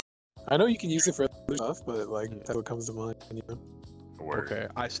I know you can use it for other stuff, but like that's what comes to mind. You know? Word. Okay,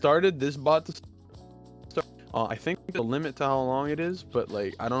 I started this bot to start. I think the limit to how long it is, but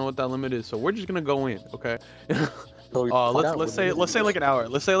like I don't know what that limit is, so we're just gonna go in, okay? So we find out let's what say it is. like an hour.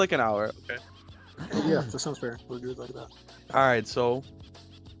 Let's say like an hour, okay? Yeah, that sounds fair. We'll do it like that. All right, so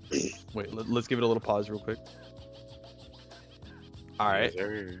wait, let's give it a little pause real quick. All right, Yes,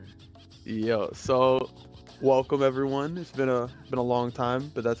 sir. yo, so welcome everyone. It's been a long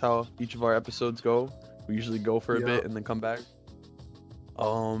time, but that's how each of our episodes go. We usually go for a Yeah. bit and then come back.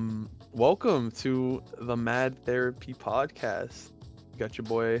 Welcome to the Mad Therapy Podcast. You got your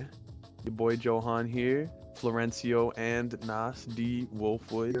boy Johan here, Florencio and Nas D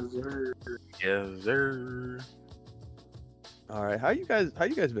Wolfwood. Yes, sir. Yes, sir. All right, how you guys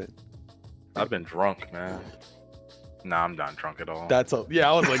been? I've been drunk, man. Nah, I'm not drunk at all. That's all.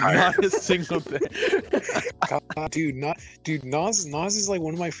 Yeah, I was like not a single thing. God, dude, Nas is like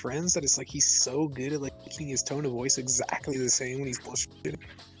one of my friends that is like he's so good at like making his tone of voice exactly the same when he's bullshitting.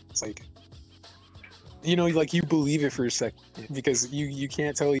 It's like, you know, like you believe it for a second because you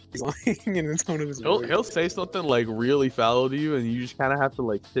can't tell he's lying in the tone of his voice. He'll say something like really foul to you, and you just kind of have to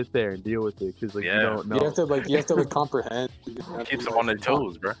like sit there and deal with it because like Yeah. you don't know. You have to comprehend. Keeps them on their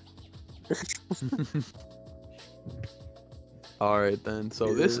toes, bro. All right then. So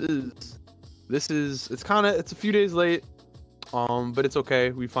Yeah. this is it's a few days late, but it's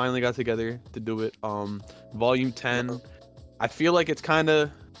okay. We finally got together to do it. Volume 10. I feel like it's kind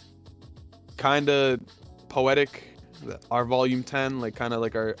of poetic. Our volume 10, like kind of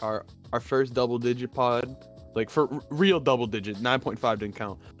like our first double digit pod, like for real double digit. 9.5 didn't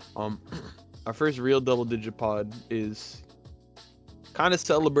count. Our first real double digit pod is kind of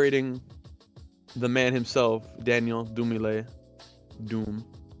celebrating the man himself, Daniel Dumile. Doom.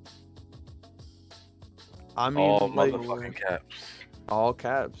 I mean, All like motherfucking caps. all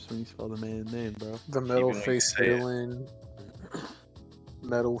caps when you spell the man's name, bro. The metal Even when you face say it. villain,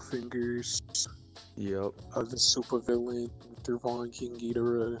 metal fingers, Yep. the super villain, Durvan King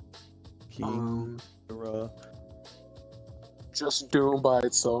Ghidorah, King. just Doom by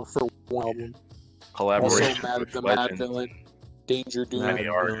itself for one album. Also, Collaboration with the Mad legends. Villain, Danger Doom, Many Mad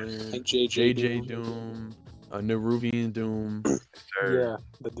artists. Villain, and JJ JJ Doom. Doom, Neruvian Doom, Sir.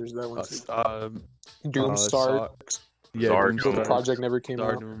 Yeah, there's that one too. Doomstar. Yeah, Zard So the Doom. project never came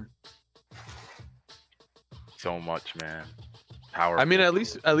Star out. Doom. So much, man. Powerful. I mean, at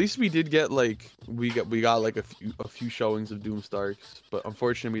least we did get like we got like a few showings of Doomstar, but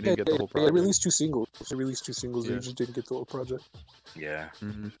unfortunately we didn't get the whole They project. released two singles. They Yeah. just didn't get the whole project. Yeah,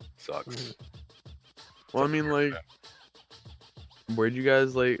 Mhm. sucks. Mhm. Well, I mean, like, where'd you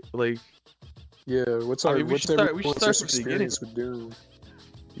guys like? Yeah, what's I mean, we what's should start- we should everyone's start from the beginning. experience with Doom?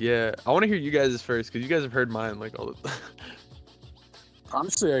 Yeah, I want to hear you guys first because you guys have heard mine like all the.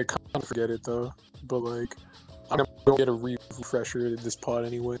 Honestly, I kind of forget it though, but like, I'm gonna get a refresher in this pod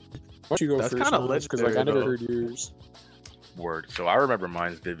anyway. Why don't you go That's first? kinda Because like I legendary, never though. heard yours. Word. So I remember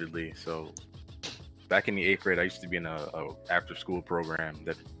mine vividly. So back in the 8th grade, I used to be in a after-school program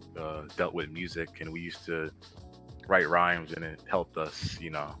that dealt with music, and we used to write rhymes, and it helped us, you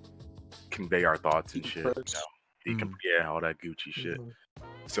know, convey our thoughts and shit. You Decompress. know, yeah, all that Gucci shit. Mhm.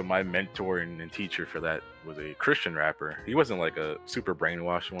 So my mentor and teacher for that was a Christian rapper. He wasn't like a super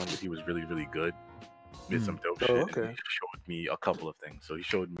brainwashed one, but he was really, really good. Did some dope Oh, shit. okay. And he showed me a couple of things. So he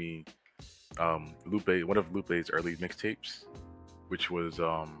showed me Lupe, one of Lupe's early mixtapes, which was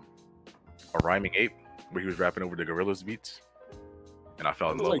a rhyming ape, where he was rapping over the Gorillaz beats, and I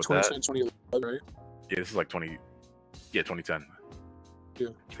fell in It was love like with that. 2010, 2011, right? Yeah, this is like 2010. Yeah.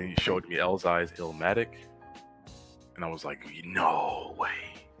 Then he showed me Elzai's Illmatic, and I was like, no way.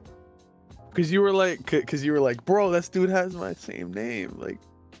 Cause you were like, bro, this dude has my same name. Like,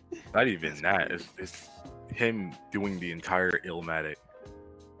 Not even that. It's him doing the entire Illmatic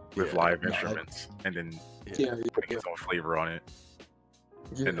with Yeah, live no, instruments, and then Yeah, putting his own flavor on it.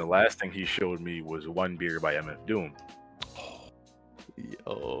 yeah. And the last thing he showed me was One Beer by MF Doom.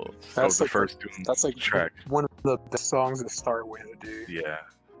 yo, That was the like first Doom That's like track. one of the best songs to start with, dude. Yeah.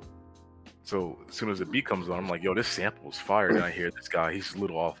 So as soon as the beat comes on, I'm like, yo, this sample's fire. And I hear this guy, he's a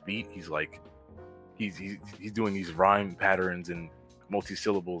little offbeat. He's like, he's doing these rhyme patterns and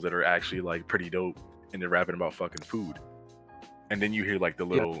multi-syllables that are actually like pretty dope, and they're rapping about fucking food. And then you hear like the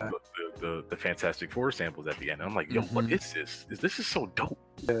little the Fantastic Four samples at the end. And I'm like, yo, what Mhm. is this? This is so dope.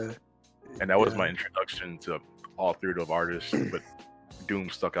 Yeah. And that was Yeah. my introduction to all three of artists, but Doom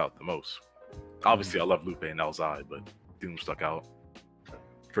stuck out the most. Obviously, I love Lupe and Elzai, but Doom stuck out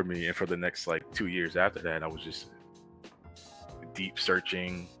for me. And for the next like 2 years after that, I was just deep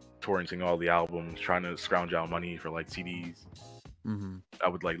searching, torrenting all the albums, trying to scrounge out money for like CDs. Mm-hmm. I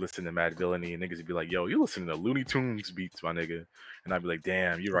would like listen to Mad Villainy, and niggas would be like, "Yo, you listening to Looney Tunes beats, my nigga?" And I'd be like,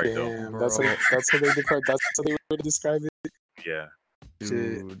 "Damn, you're right though." Damn, Bro. that's how they would describe it. Yeah, Shit.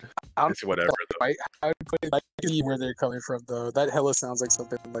 Dude. I don't it's whatever though. quite how to put it. I see where they're coming from though. That hella sounds like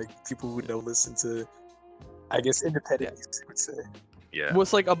something like people who don't listen to, I guess, independent music would say. Yeah,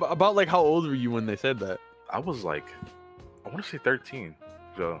 What's like about like how old were you when they said that? I was like, I want to say 13.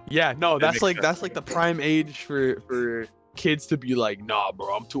 So Yeah, no, That that's makes sense. that's like the prime age for kids to be like, nah,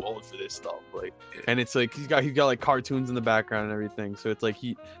 bro, I'm too old for this stuff. Like, and it's like he's got like cartoons in the background and everything. So it's like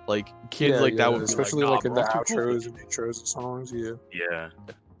kids like that would especially be like, like in nah, the bro, I'm too cool for outros and intros of songs. Yeah. yeah,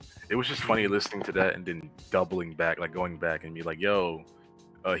 it was just funny listening to that and then doubling back, like going back and be like, "Yo,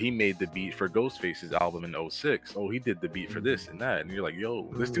 he made the beat for Ghostface's album in '06. Oh, he did the beat for this and that." And you're like, "Yo,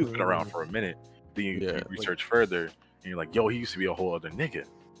 this dude's been around for a minute." Then you Yeah, research further, and you're like, "Yo, he used to be a whole other nigga."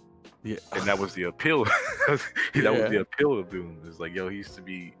 Yeah. And that was the appeal. That was Yeah. the appeal of Doom. It's like, yo, he used to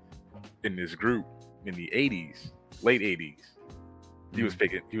be in this group in the '80s, late '80s. He was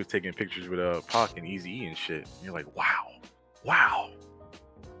taking pictures with Pac and Eazy-E and shit. And you're like, wow. Yeah,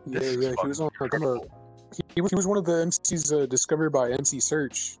 This is yeah. He was on like, incredible. he was one of the MCs discovered by MC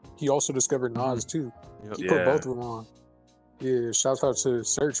Search. He also discovered Nas too. Yep. He Yeah. put both of them on. Yeah, shout out to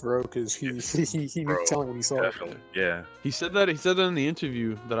Search, bro, because he Bro, was telling when he saw it. Definitely, yeah. He said that in the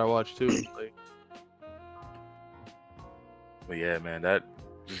interview that I watched too. Like, But yeah, man, that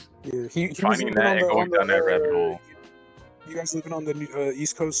just Yeah, he was finding even that on and the going down that rabbit uh, hole. You guys living on the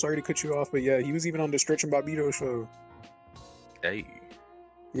East Coast? Sorry to cut you off, but yeah, he was even on the Stretch and Bobbito show. Hey,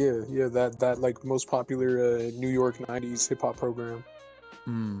 Yeah, that like most popular New York '90s hip hop program.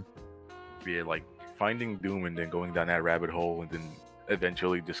 yeah, like finding Doom and then going down that rabbit hole and then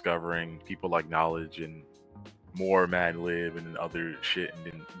eventually discovering people like Knowledge and more Mad Lib and then other shit and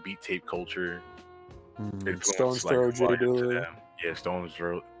then beat tape culture. influenced, Stone's Throw, like, Jay right into Dilla. them. Yeah, Stone's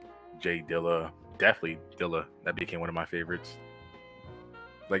Throw, Jay Dilla, definitely Dilla. That became one of my favorites.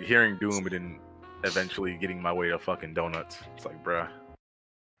 Like hearing Doom and then eventually getting my way to fucking Donuts. It's like, bruh,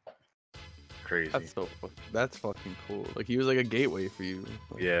 crazy. that's fucking cool. Like he was like a gateway for you.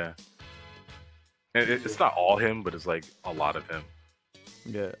 Like, Yeah, and it's not all him, but it's like a lot of him.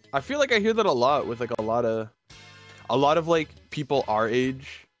 Yeah, I feel like I hear that a lot with like a lot of like people our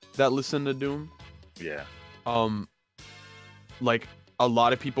age that listen to Doom. Yeah, Like a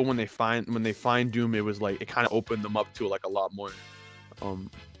lot of people when they find Doom, it was like it kind of opened them up to like a lot more.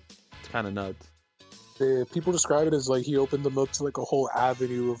 It's kind of nuts. Yeah, people describe it as like he opened them up to like a whole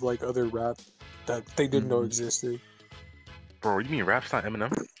avenue of like other rap that they didn't know existed. bro, you mean rap's not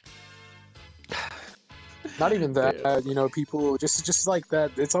Eminem? Not even that, Yeah. you know, people just like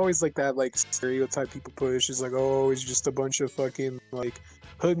that. It's always like that, like stereotype people push. It's like, oh, it's just a bunch of fucking like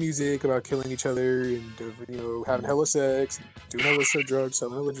hood music about killing each other and you know having hella sex, doing hella drugs,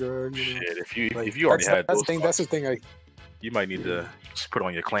 selling hella drugs. You know? Shit, Like, if you already had that's those, the thing. That's the thing. you might need to just put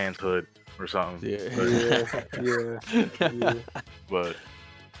on your Klan's hood or something. Yeah. But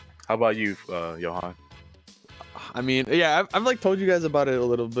how about you, Johan? I mean, yeah, I've like told you guys about it a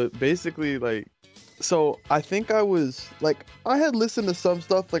little bit. Basically, like, so I think I was like, I had listened to some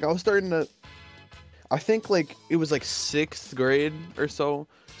stuff. Like, I was starting to, I think like it was like 6th grade or so.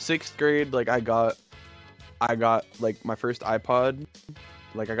 6th grade, like I got like my first iPod.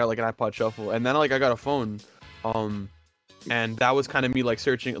 Like I got like an iPod Shuffle, and then like I got a phone. And that was kind of me like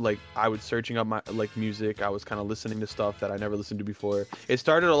searching, like I was searching up my like music. I was kind of listening to stuff that I never listened to before. It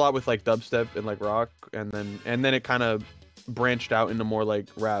started a lot with like dubstep and like rock, and then it kind of branched out into more like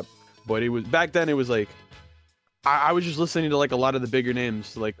rap. But it was back then. It was like I was just listening to like a lot of the bigger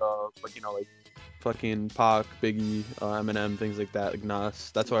names, like you know, like fucking Pac, Biggie, Eminem, things like that, like Nas.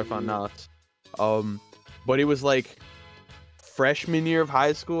 That's where I found Nas. But it was like freshman year of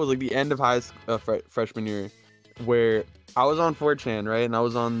high school, it was like the end of freshman year, where I was on 4chan, right, and I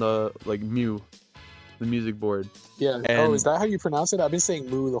was on the like Mew, the music board. Yeah. And- is that how you pronounce it? I've been saying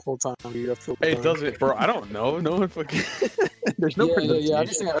 "moo" the whole time. Dude. I feel It doesn't, bro. I don't know. No one fucking. There's no Yeah.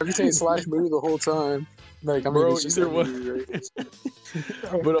 pronunciation. I've been saying "/moo" the whole time. Like, I mean, Bro, it's just either like one. "moo,"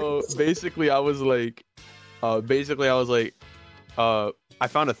 right? But basically, I was like, I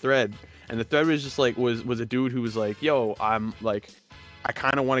found a thread, and the thread was just like was a dude who was like, "Yo, I'm like, I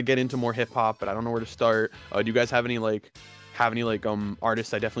kind of want to get into more hip hop, but I don't know where to start. Do you guys have any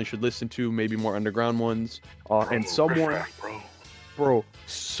artists I definitely should listen to? Maybe more underground ones." And someone,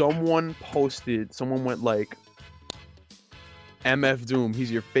 someone went like, MF Doom,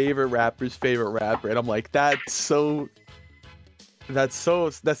 he's your favorite rapper's favorite rapper, and I'm like, that sounds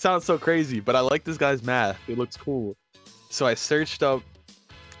so crazy, but I like this guy's math. It looks cool. So I searched up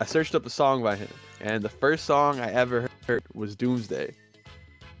a song by him, and the first song I ever heard was Doomsday.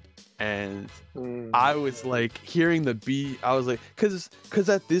 And Mm. I was like hearing the beat. I was like, cause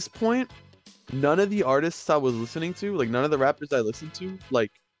at this point, none of the artists I was listening to, like none of the rappers I listened to,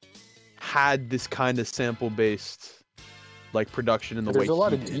 like had this kind of sample based like production in the way. There's a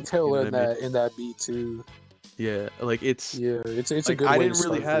lot he of did, detail you know in what I mean? that beat too. Yeah, like it's Yeah, it's a like, good I way didn't to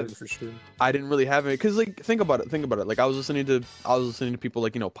really start have- it, for sure. I didn't really have it because like think about it. Like I was listening to people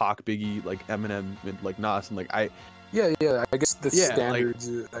like Pac, Biggie, like Eminem, and like Nas, and like Yeah, I guess the Yeah, like- standards.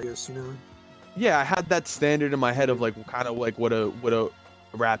 I guess I had that standard in my head of like kind of like what a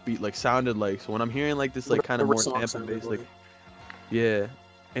rap beat like sounded like. So when I'm hearing like this like kind of Whatever more song sample sounded based like yeah,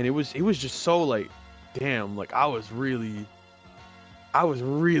 and it was just so like damn, like I was really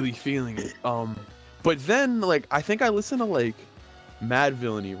feeling it. But then like I think I listened to like Mad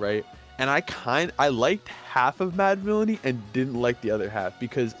Villainy, right? And I liked half of Mad Villainy and didn't like the other half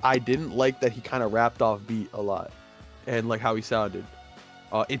because I didn't like that he kind of rapped off beat a lot and like how he sounded.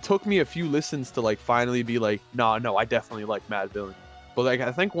 It took me a few listens to like finally be like, no, I definitely like Mad Villainy. But like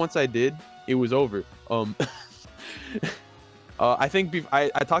I think once I did, it was over. I think I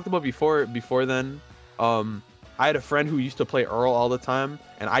talked about before then. I had a friend who used to play Earl all the time,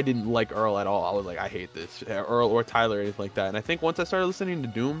 and I didn't like Earl at all. I was like, I hate this, Earl or Tyler or anything like that. And I think once I started listening to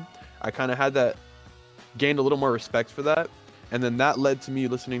Doom, I kind of gained a little more respect for that. And then that led to me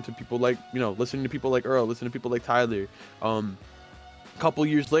listening to people like, listening to people like Earl, listening to people like Tyler. A couple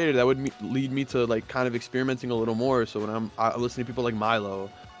years later, that would lead me to like kind of experimenting a little more. So when I listen to people like Milo,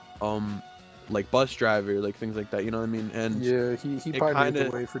 like Bus Driver, like things like that, you know what I mean? And yeah, he probably made kinda-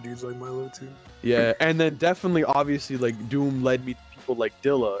 the way for dudes like Milo too. yeah, and then definitely, obviously, like Doom led me to people like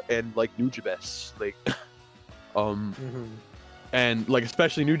Dilla and like Nujabes, like, Mm-hmm. and like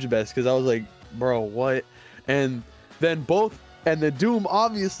especially Nujabes, because I was like, bro, what? And then Doom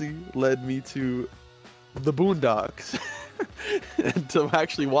obviously led me to the Boondocks, and to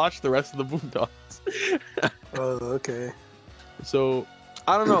actually watch the rest of the Boondocks. Oh, okay. So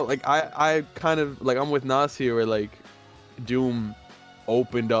I don't know, like I kind of like I'm with Nas here, where like Doom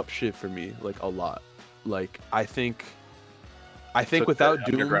opened up shit for me like a lot. Like I think Took without that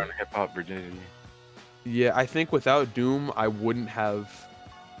Doom, underground hip hop virginity. yeah, I think without Doom, I wouldn't have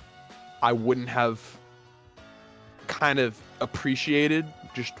kind of appreciated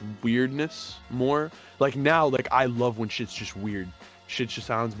just weirdness more. Like now, like I love when shit's just weird. Shit just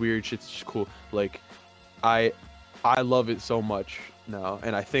sounds weird. Shit's just cool. Like I love it so much now,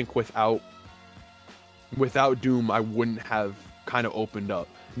 and I think without Doom, I wouldn't have kind of opened up.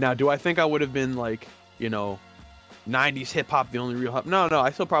 Now, do I think I would have been like, 90s hip hop the only real hop? No,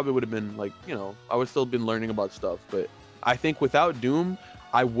 I still probably would have been like, I would still been learning about stuff, but I think without Doom,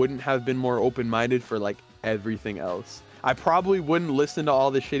 I wouldn't have been more open-minded for like everything else. I probably wouldn't listen to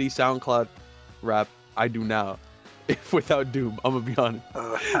all the shitty SoundCloud rap I do now if without Doom. I'm gonna be honest.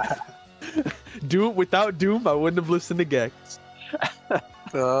 Without Doom, I wouldn't have listened to Gex.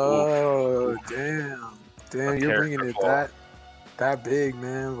 Oh, damn, A you're bringing character it flaw. that big,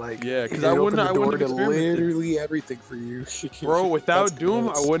 man. Like, Yeah, 'cause it I opened wouldn't- the I door wouldn't have to experimented. literally everything for you, Bro, without That's Doom,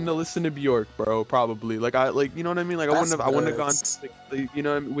 nuts. I wouldn't have listened to Bjork, bro. Probably, like you know what I mean? Like I wouldn't have gone, nuts. like, you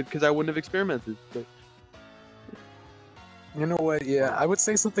know, because I wouldn't have experimented. Like, You know what? Yeah, I would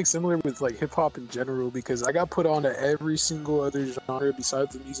say something similar with like hip hop in general, because I got put on to every single other genre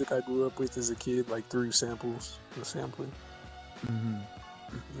besides the music I grew up with as a kid, like through samples, the sampling.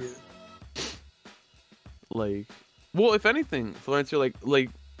 Yeah. like, well, if anything, Florence, you're like,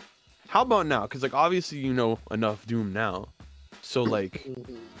 how about now? Because like obviously you know enough Doom now, so like,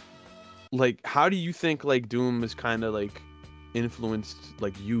 how do you think like Doom is kind of like influenced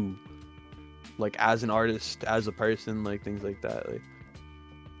like you, like as an artist, as a person, like things like that, like.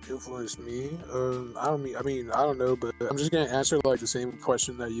 Influenced me? I don't know, but I'm just gonna answer like the same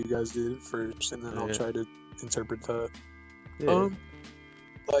question that you guys did first, and then I'll Yeah. try to interpret that. Yeah.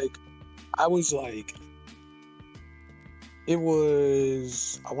 Like, I was like, it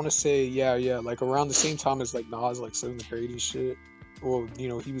was, I want to say, yeah, like around the same time as like Nas, like 7th grade and shit. Well, he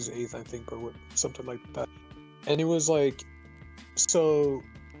was 8th, I think, or what, something like that. And it was like, so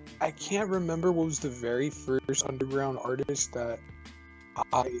I can't remember what was the very first underground artist that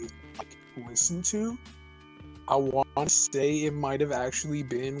I like listened to. I want to say it might have actually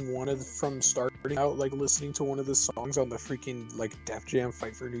been from starting out, like listening to one of the songs on the freaking like Def Jam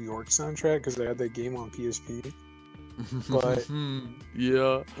Fight for New York soundtrack, because they had that game on PSP. But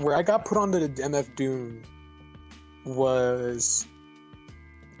yeah. where I got put onto the MF Doom was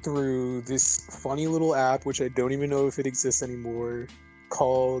through this funny little app, which I don't even know if it exists anymore,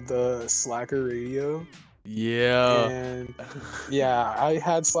 called Slacker Radio. Yeah. And yeah, I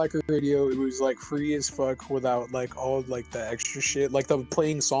had Slacker Radio. It was like free as fuck without like all like the extra shit, like the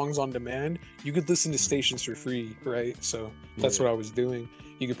playing songs on demand. You could listen to stations for free, right? So that's Yeah. what I was doing.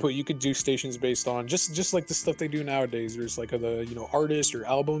 You could do stations based on just like the stuff they do nowadays. There's like the artist or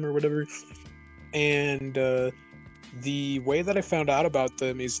album or whatever. And the way that I found out about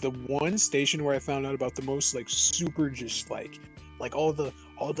them is the one station where I found out about the most like super just like all the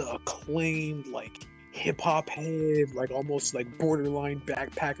acclaimed like hip hop head like almost like borderline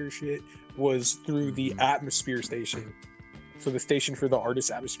backpacker shit was through the Atmosphere station. So the station for the artist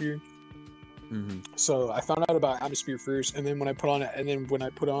Atmosphere. So I found out about Atmosphere first, and then when I put on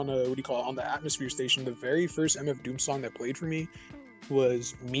on the Atmosphere station, the very first MF Doom song that played for me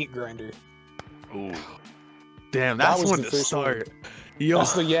was Meat Grinder. Ooh. Damn, That that's was when the to first one. start. Yo.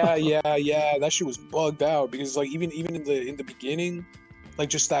 That's the yeah. That shit was bugged out because like even in the beginning, like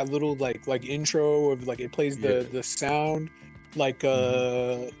just that little like intro of like it plays the sound like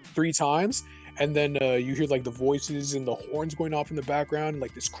 3 times, and then you hear like the voices and the horns going off in the background,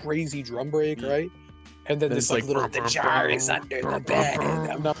 like this crazy drum break, right? And then this like little the jar is under the bed.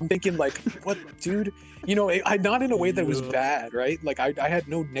 And I'm thinking like, what, dude? I not in a way that was bad, right? Like I had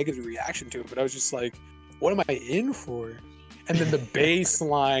no negative reaction to it, but I was just like, what am I in for? And then the bass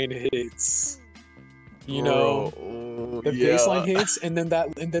line hits. The bass line hits, and then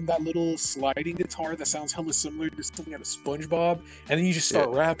that little sliding guitar that sounds hella similar to something out of SpongeBob, and then you just start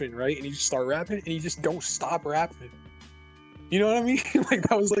rapping, right? And you just start rapping, and you just don't stop rapping. You know what I mean? Like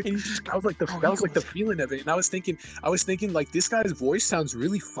that was like the feeling of it, and I was thinking like this guy's voice sounds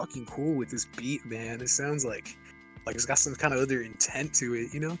really fucking cool with this beat, man. It sounds like it's got some kind of other intent to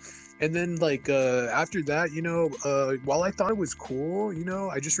it, And then like after that, while I thought it was cool,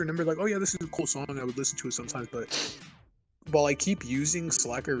 I just remembered like, oh yeah, this is a cool song. I would listen to it sometimes, but while I keep using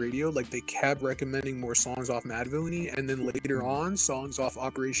Slacker Radio, like they kept recommending more songs off Mad Villainy, and then later on songs off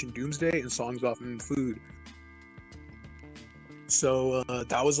Operation Doomsday and songs off Food. So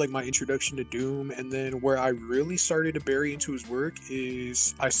that was like my introduction to Doom, and then where I really started to bury into his work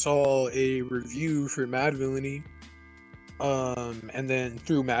is I saw a review for Mad Villainy. And then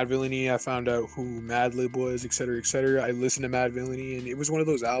through Mad Villainy, I found out who Madlib was, etc., etc. I listened to Mad Villainy, and it was one of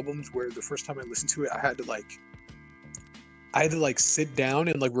those albums where the first time I listened to it, I had to sit down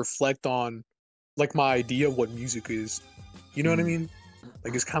and like reflect on like my idea of what music is. You know what I mean?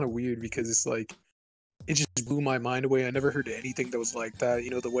 Like it's kind of weird because it's like it just blew my mind away. I never heard anything that was like that.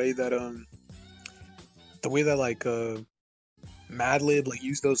 The way that like Madlib like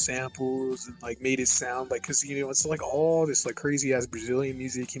used those samples and like made it sound like, because it's like all this like crazy ass Brazilian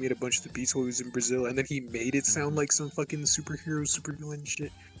music. He made a bunch of the beats while he was in Brazil, and then he made it sound like some fucking superhero, supervillain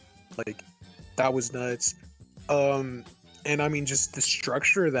shit. Like that was nuts. And I mean, just the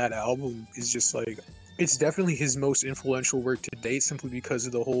structure of that album is just like, it's definitely his most influential work to date, simply because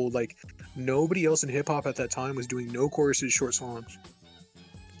of the whole like nobody else in hip hop at that time was doing no choruses, short songs.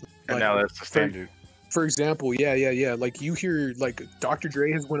 And now that's the standard. For example, yeah. Like you hear like Dr.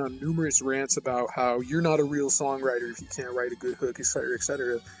 Dre has went on numerous rants about how you're not a real songwriter if you can't write a good hook, etc.,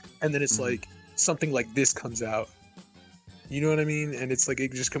 etc. And then it's like something like this comes out. You know what I mean? And it's like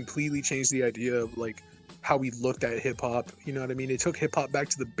it just completely changed the idea of like how we looked at hip hop. You know what I mean? It took hip hop back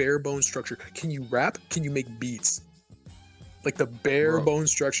to the bare bone structure. Can you rap? Can you make beats? Like the bare bone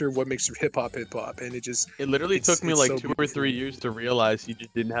structure of what makes hip hop, and it literally took me like 2 or 3 years to realize he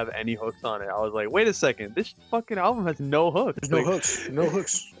just didn't have any hooks on it. I was like, wait a second, this fucking album has no hooks. There's no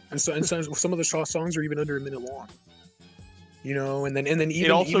hooks. And some of the songs are even under a minute long. And then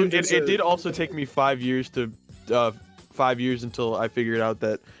even it did also take me 5 years to 5 years until I figured out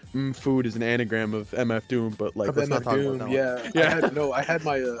that food is an anagram of MF Doom, but like let's not talk about that. Yeah. I had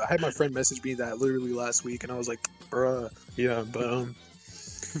my friend message me that literally last week, and I was like, bruh, yeah, but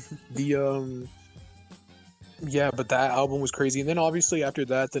but that album was crazy. And then obviously after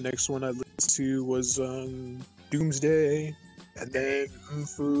that, the next one I listened to was Doomsday, and then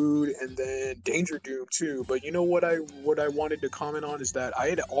Food, and then Danger Doom too. But you know what I wanted to comment on is that I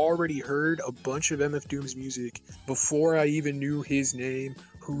had already heard a bunch of MF Doom's music before I even knew his name,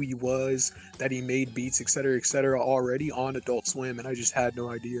 who he was, that he made beats, etc., etc., already on Adult Swim, and I just had no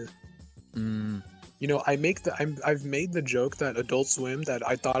idea. I've made the joke that Adult Swim, that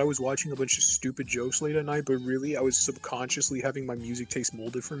I thought I was watching a bunch of stupid jokes late at night, but really I was subconsciously having my music taste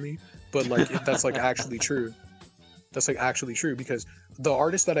molded for me. But like that's like actually true. That's like actually true, because the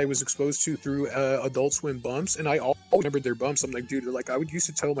artists that I was exposed to through Adult Swim bumps, and I always remembered their bumps. I'm like, dude, like I would used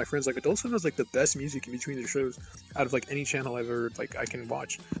to tell my friends like Adult Swim was like the best music in between their shows out of like any channel I've ever like I can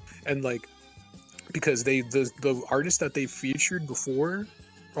watch, and like because the artists that they featured before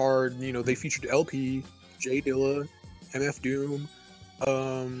are they featured LP, Jay Dilla, MF Doom,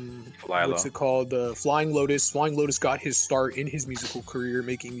 what's Lila. it called? Flying Lotus. Flying Lotus got his start in his musical career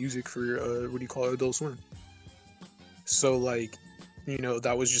making music for what do you call it, Adult Swim. So like, you know,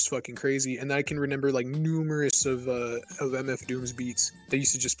 that was just fucking crazy. And I can remember like numerous of MF Doom's beats they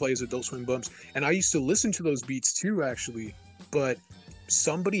used to just play as Adult Swim bumps. And I used to listen to those beats too, actually. But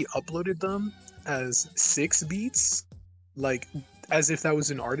somebody uploaded them as 6 beats, like as if that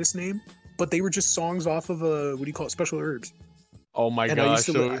was an artist name. But they were just songs off of what do you call it, Special Herbs. Oh my And I gosh, used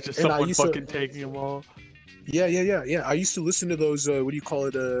to so li- it's just and I someone used to- fucking taking them all. Yeah. I used to listen to those. What do you call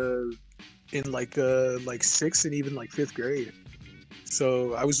it? In like 6th and even like 5th grade.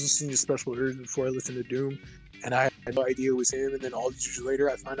 So I was listening to Special Herbs before I listened to Doom, and I had no idea it was him. And then all these years later,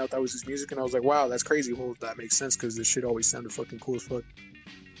 I found out that was his music, and I was like, wow, that's crazy. Well, that makes sense because this shit always sounded fucking cool as fuck.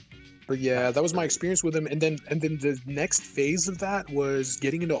 But yeah, that was my experience with him. And then the next phase of that was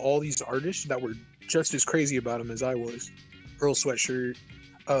getting into all these artists that were just as crazy about him as I was. Earl Sweatshirt,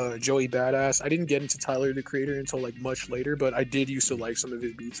 Joey Badass. I didn't get into Tyler the Creator until like much later, but I did used to like some of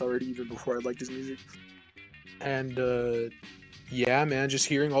his beats already, even before I liked his music. And yeah, man, just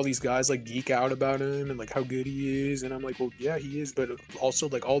hearing all these guys like geek out about him and like how good he is, and I'm like, well, yeah, he is, but also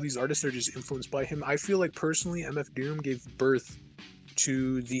like all these artists are just influenced by him. I feel like personally, MF Doom gave birth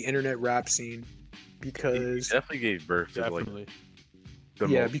to the internet rap scene He because definitely gave birth to like Definitely. the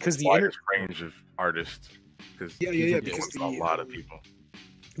Yeah, most because the widest range of artists. Because because because the a lot of people.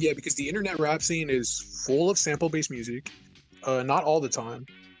 Yeah, because the internet rap scene is full of sample-based music. Not all the time,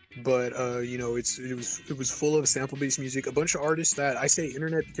 but you know, it was full of sample-based music. A bunch of artists that I say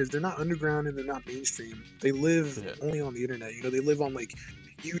internet because they're not underground and they're not mainstream. They live only on the internet. You know, they live on like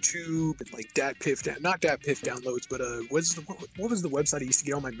YouTube and like not DatPiff downloads, but what was the website I used to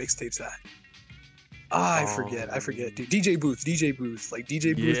get all my mixtapes at? I forget, dude. DJ Booth, like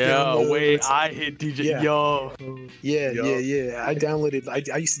DJ Booth. Yeah, downloads. wait, I hit DJ. Yeah. Yo. Yeah. I downloaded.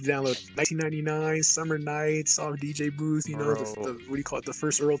 I used to download 1999 Summer Nights off DJ Booth. You know, the what do you call it? The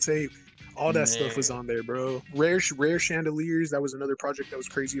first Earl tape. All that stuff was on there, bro. Rare Chandeliers. That was another project that was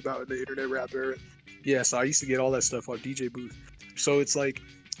crazy about in the internet rap era. Yeah, so I used to get all that stuff off DJ Booth. So it's like,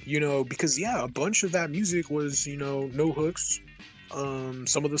 you know, because yeah, a bunch of that music was, you know, no hooks.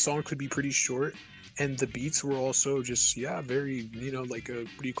 Some of the songs could be pretty short. And the beats were also just, yeah, very, you know, like,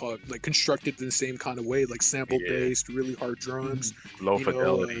 what do you call it? Like, constructed in the same kind of way, like sample-based, really hard drums. Low you know,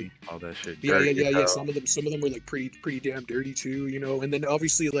 fidelity, all that shit. Yeah. Some of them were, like, pretty damn dirty, too, you know? And then,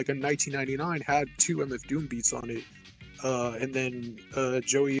 obviously, like, in 1999 had 2 MF Doom beats on it. And then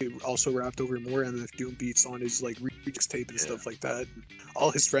Joey also rapped over more MF Doom beats on his, like, remix tape and stuff like that.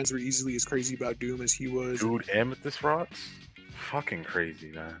 All his friends were easily as crazy about Doom as he was. Dude, Amethyst Rocks? Fucking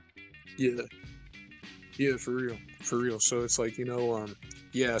crazy, man. Yeah, for real. So it's like, you know,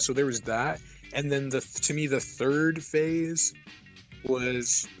 yeah, so there was that. And then to me, the third phase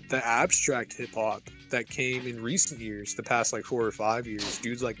was the abstract hip hop that came in recent years, the past like 4 or 5 years.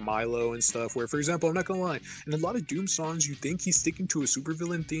 Dudes like Milo and stuff, where, for example, I'm not gonna lie, in a lot of Doom songs, you think he's sticking to a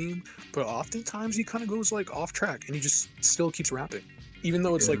supervillain theme, but oftentimes he kind of goes like off track and he just still keeps rapping. Even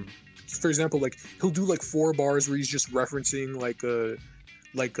though it's like, for example, like he'll do like 4 bars where he's just referencing like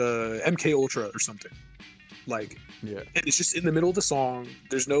MK Ultra or something. Like, yeah, and it's just in the middle of the song.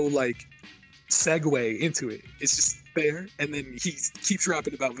 There's no like segue into it. It's just there, and then he keeps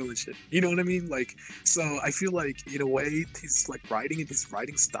rapping about villain shit. You know what I mean? Like, so I feel like in a way, his like writing and his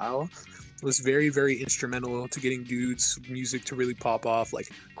writing style was very, very instrumental to getting dudes' music to really pop off.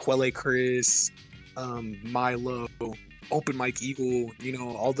 Like Quelle Chris, Milo, Open Mike Eagle. You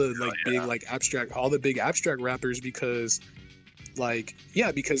know, all the like big abstract rappers, because. Like,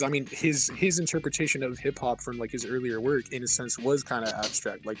 yeah, because I mean, his interpretation of hip hop from like his earlier work, in a sense, was kind of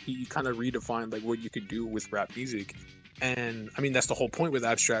abstract. Like, he kind of redefined like what you could do with rap music, and I mean, that's the whole point with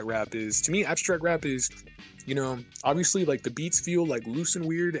abstract rap. Is to me, abstract rap is, you know, obviously like the beats feel like loose and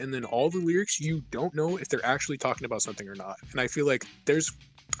weird, and then all the lyrics you don't know if they're actually talking about something or not. And I feel like there's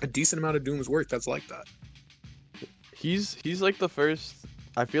a decent amount of Doom's work that's like that. He's like the first.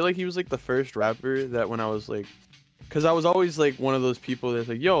 I feel like he was like the first rapper that when I was like. Because I was always like one of those people that's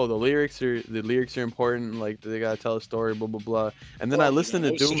like, yo, the lyrics are important, like they gotta tell a story, blah blah blah. And then I listened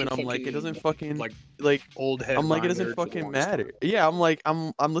to Doom and I'm like, it doesn't fucking like old head. I'm like, it doesn't fucking matter. Yeah, I'm like,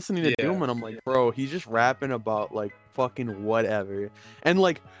 I'm listening to Doom and I'm like, bro, he's just rapping about like fucking whatever. And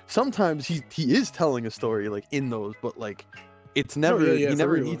like sometimes he is telling a story like in those, but like it's never he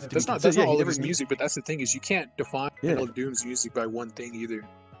never needs to. That's not all of his music, but that's the thing is you can't define all of Doom's music by one thing either.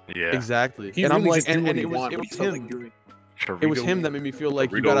 Yeah, exactly. He and really I'm like, just and it it was was him. him. It was him Chorito- that made me feel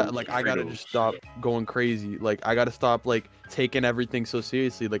like you Doritos, gotta, like, I gotta Fritos. just stop going crazy. Like, I gotta stop, like, taking everything so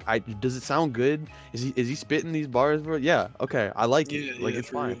seriously. Like, does it sound good? Is he spitting these bars, bro? Yeah, okay, I like it. Like, it's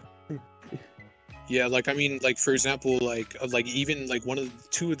for fine. real. Yeah, like I mean, like for example, like even like one of the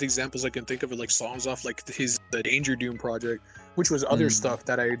two of the examples I can think of are like songs off like the Danger Doom project, which was other Mm. stuff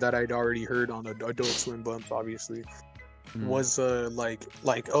that I'd already heard on Adult Swim bumps, obviously. Mm. Was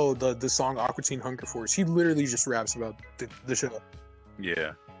like oh the song Aqua Teen Hunger Force. He literally just raps about the show.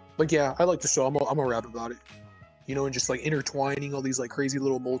 Yeah. Like yeah, I like the show. I'm a rap about it. You know, and just like intertwining all these like crazy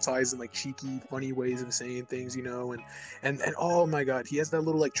little multis and like cheeky, funny ways of saying things, you know, and oh my god, he has that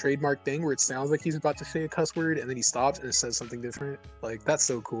little like trademark thing where it sounds like he's about to say a cuss word and then he stops and it says something different. Like that's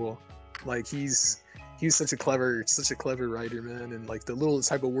so cool. Like he's such a clever writer, man, and like the little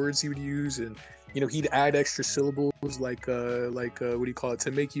type of words he would use, and you know he'd add extra syllables like what do you call it,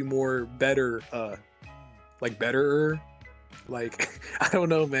 to make you more better, like betterer. Like I don't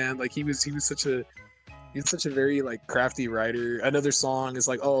know, man. Like he was such a very like crafty writer. Another song is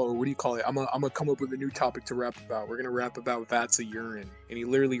like, oh, what do you call it? I'm gonna come up with a new topic to rap about. We're gonna rap about vats of urine, and he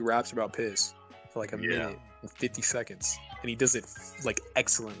literally raps about piss for like a minute and 50 seconds, and he does it like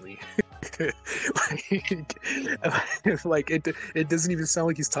excellently. like it doesn't even sound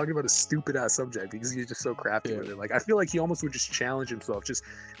like he's talking about a stupid ass subject because he's just so crafty with it. Like I feel like he almost would just challenge himself. Just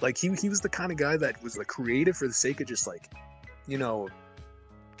like he was the kind of guy that was like creative for the sake of just like, you know,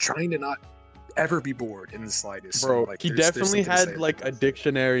 trying to not ever be bored in the slightest. Bro, So, like, he there's definitely something to say had like about a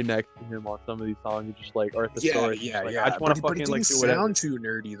dictionary next to him on some of these songs, just like, or a thesaurus. yeah. Like, I just want to but it fucking didn't like do whatever. sound too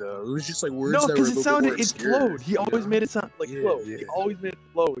nerdy though. It was just like words No, that were a because little bit more it obscure, flowed. He you always know? made it sound like Yeah, flow. yeah. He always made it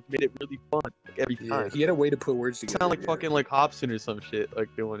flow. It made it really fun, like every Yeah, time. he had a way to put words It together. sound like yeah. fucking like Hobson or some shit, like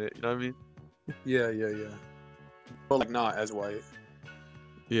doing it. You know what I mean? Yeah. But like not as white.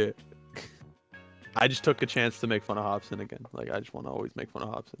 Yeah. I just took a chance to make fun of Hobson again. Like I just want to always make fun of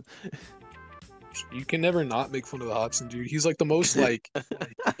Hobson. You can never not make fun of the Hobson dude. He's like the most like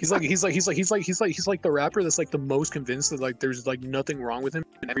he's like the rapper that's like the most convinced that like there's like nothing wrong with him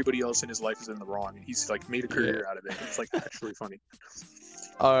and everybody else in his life is in the wrong, and he's like made a career out of it. It's like actually funny.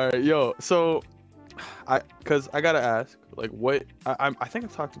 All right, yo. So, cause I gotta ask, like, what I think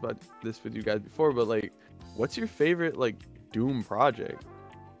I've talked about this with you guys before, but like, what's your favorite like Doom project?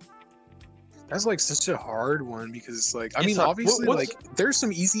 That's like such a hard one because it's like I It's mean like, obviously what's- like there's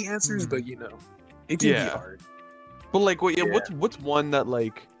some easy answers, but you know it can be Yeah. hard. But like, what? Yeah, Yeah. what's one that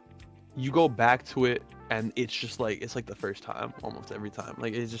like you go back to it and it's just like it's like the first time almost every time.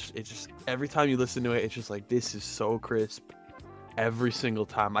 Like it's just every time you listen to it, it's just like this is so crisp. Every single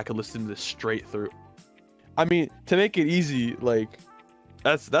time I could listen to this straight through. I mean, to make it easy, like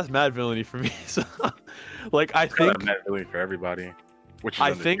that's Mad Villainy for me. So, like I Kind think of Mad Villainy for everybody. Which is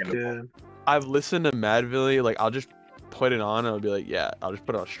I think- understandable. Yeah. I've listened to Mad Villainy. Like I'll just put it on and I'll be like, yeah, I'll just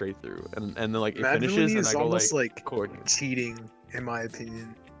put it on straight through, and then like it Mad finishes Villainy and is I go almost like, like chord. cheating in my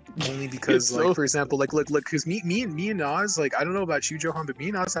opinion. Only because, like, so- for example, like, look, because me and Nas, like, I don't know about you, Johan, but me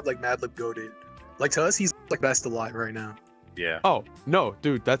and Nas have like Madlib goated. Like to us, he's like best alive right now. Yeah. Oh no,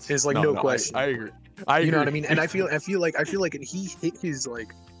 dude, that's It's like no I- question. I agree. I You know what I agree. mean? And I feel like, and he hit his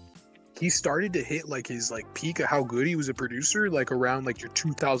like, he started to hit like his like peak of how good he was a producer, like around like your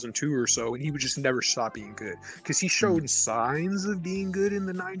 2002 or so, and he would just never stop being good because he showed signs of being good in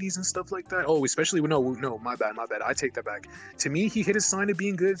the 90s and stuff like that. Oh, especially no, my bad, I take that back. To me, he hit his sign of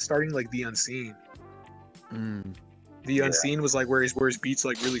being good starting like The Unseen. Mm. The Yeah. Unseen was like where his beats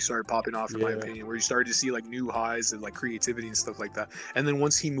like really started popping off, in my Yeah. opinion, where you started to see like new highs and like creativity and stuff like that. And then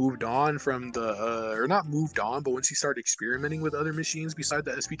once he moved on from the or not moved on, but once he started experimenting with other machines beside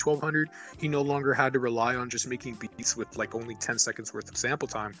the SP1200, he no longer had to rely on just making beats with like only 10 seconds worth of sample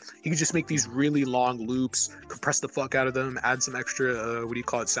time. He could just make these really long loops, compress the fuck out of them, add some extra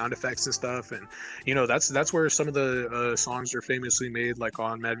sound effects and stuff. And you know that's where some of the songs are famously made, like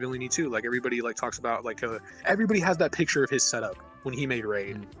on Mad Villainy too. Like everybody like talks about like everybody has that picture of his setup when he made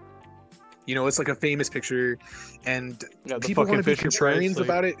Raid. Mm. You know, it's like a famous picture, and Yeah, the people want to be fucking Fisher-Price, contrarians like-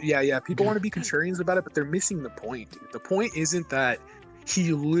 about it. Yeah, people want to be contrarians about it, but they're missing the point, dude. The point isn't that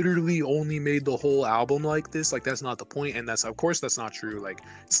he literally only made the whole album like this. Like that's not the point, and that's of course that's not true. Like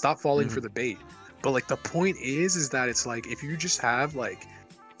stop falling Mhm. for the bait. But like the point is that it's like if you just have like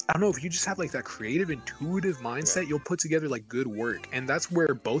I don't know, if you just have like that creative, intuitive mindset, you'll put together like good work, and that's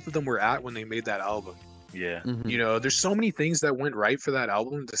where both of them were at when they made that album. Yeah. Mhm. You know, there's so many things that went right for that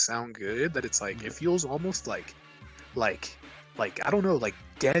album to sound good that it's like it feels almost like I don't know, like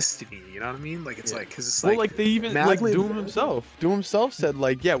destiny. You know what I mean? Like it's Yeah. like because it's Well, like like they even like Madlib- Doom himself said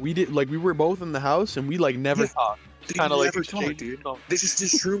like, yeah, we did like we were both in the house and we like never Yeah. talked. they Kind of like never talk, exchanged dude. songs. They just did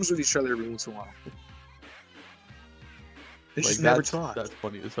shrooms with each other every once in a while. They Like just never that's talked. that's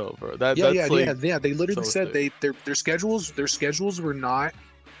funny as hell, bro. Yeah, That's like yeah. They literally so said sick. their schedules were not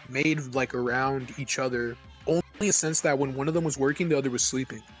made like around each other. Only in the sense that when one of them was working, the other was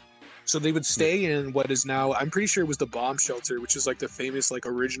sleeping. So they would stay in what is now, I'm pretty sure it was the Bomb Shelter, which is like the famous like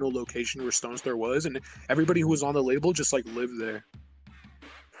original location where Stone Star was, and everybody who was on the label just like lived there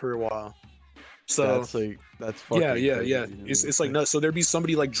for a while. So that's yeah, fucking yeah, crazy yeah. to me. It's like nuts. So there'd be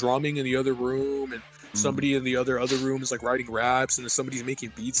somebody like drumming in the other room, and somebody in the other room is like writing raps, and then somebody's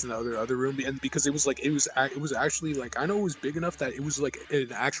making beats in the other room. And because it was like it was actually like I know it was big enough that it was like an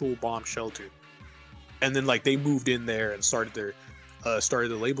actual bomb shelter. And then like they moved in there and started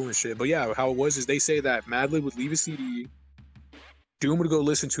the label and shit. But yeah, how it was is they say that Madlib would leave a CD, Doom would go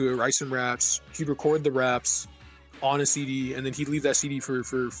listen to it, write some raps, he'd record the raps on a CD, and then he'd leave that CD for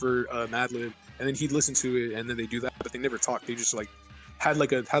Madlib, and then he'd listen to it, and then they do that, but they never talked. They just like had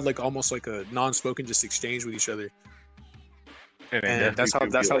like almost like a non-spoken just exchange with each other, and that's how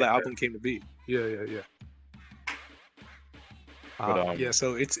the album came to be. Yeah, yeah, yeah. Yeah,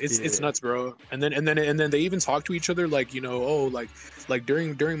 so it's nuts, bro. And then they even talk to each other like, you know, oh, like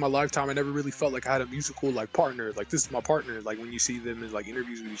during my lifetime I never really felt like I had a musical like partner, like this is my partner, like when you see them in like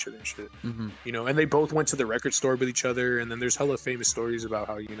interviews with each other and shit. You know, and they both went to the record store with each other, and then there's hella famous stories about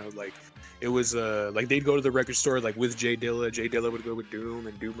how, you know, like it was like they'd go to the record store like with Jay Dilla would go with Doom,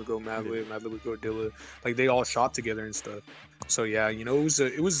 and Doom would go Madlib, Madlib would go Dilla. Like they all shop together and stuff. So yeah, you know,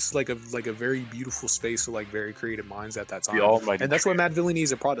 it was like a very beautiful space with like very creative minds at that time. And that's what Madvillainy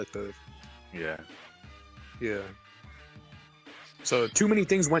is a product of. Yeah. Yeah. So too many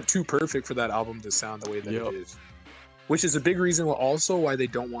things went too perfect for that album to sound the way that it is. Which is a big reason also why they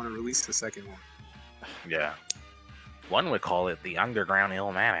don't want to release the second one. Yeah. One would call it the Underground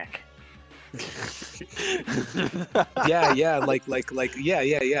Illmatic. yeah, like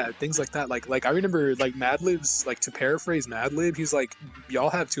things like that. Like I remember like Madlib's, like to paraphrase Madlib, he's like, y'all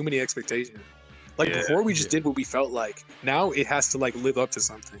have too many expectations. Like before we just did what we felt like. Now it has to like live up to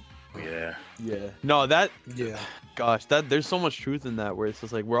something. Yeah. No, gosh, there's so much truth in that where it's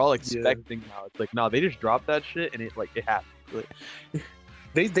just like we're all expecting now. It's like, no, they just dropped that shit and it happened. Like,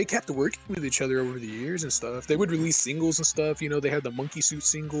 they kept working with each other over the years and stuff. They would release singles and stuff. You know, they had the Monkey Suit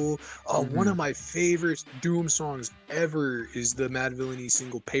single. One of my favorite Doom songs ever is the Madvillainy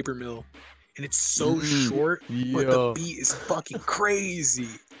single Paper Mill. And it's so short, but the beat is fucking crazy.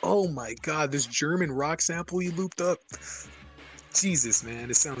 Oh my god, this German rock sample he looped up. Jesus,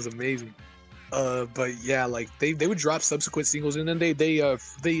 man, it sounds amazing. But yeah, like they would drop subsequent singles, and then they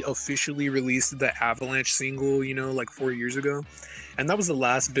officially released the Avalanche single, you know, like 4 years ago, and that was the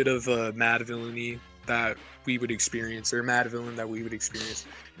last bit of Madvillainy that we would experience, or Madvillain that we would experience.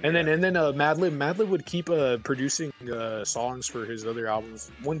 And then Madlib would keep producing songs for his other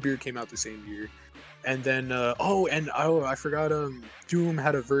albums. One Beer came out the same year, and then I forgot Doom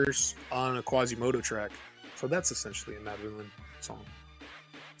had a verse on a Quasimodo track, so that's essentially a Madvillain song.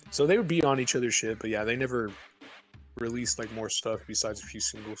 So they would be on each other's shit, but yeah, they never released like more stuff besides a few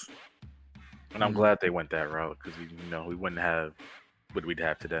singles. And I'm glad they went that route because we wouldn't have what we'd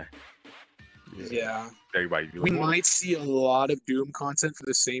have today. Yeah. Everybody. We might see a lot of Doom content for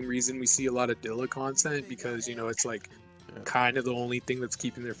the same reason we see a lot of Dilla content, because you know it's like kind of the only thing that's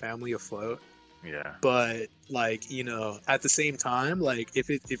keeping their family afloat. Yeah. But like, you know, at the same time, like if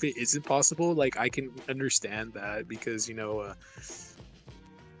it isn't possible, like I can understand that, because you know.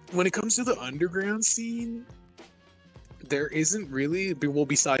 When it comes to the underground scene, there isn't really, well,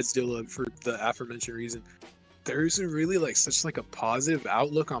 besides Dilla for the aforementioned reason, there isn't really like such like a positive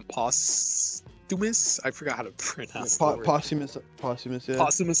outlook on posthumous. I forgot how to pronounce posthumous. Yeah.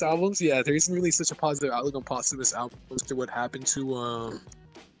 Posthumous albums. Yeah, there isn't really such a positive outlook on posthumous albums to what happened to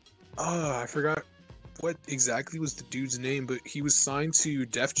I forgot what exactly was the dude's name, but he was signed to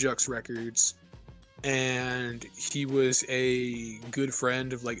Def Jux Records. And he was a good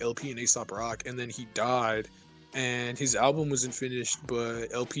friend of like LP and Aesop Rock, and then he died, and his album wasn't finished, but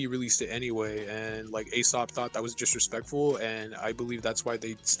LP released it anyway, and like Aesop thought that was disrespectful, and I believe that's why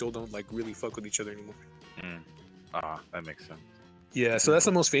they still don't like really fuck with each other anymore. That makes sense. Yeah, so that's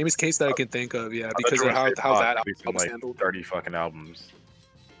the most famous case that I can think of. Yeah, because of how that album was like handled. 30 fucking albums.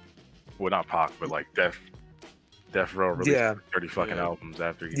 Well, not Pac, but like Death Row released 30 fucking albums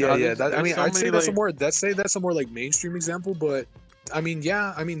after he died. Yeah. I mean, I'd say that's a more like mainstream example, but I mean,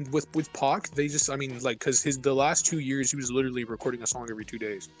 with Pac, they just, I mean, like, because the last 2 years he was literally recording a song every 2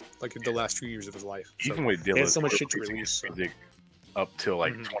 days, like the last 2 years of his life. Even with Dilla, he had so much shit to release. Up till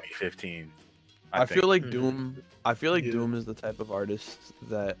like 2015. I feel like Doom. I feel like Doom is the type of artist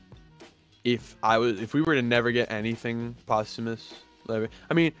that if we were to never get anything posthumous, like,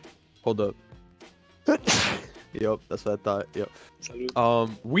 I mean, hold up. Yep, that's what I thought. Yep. Salute.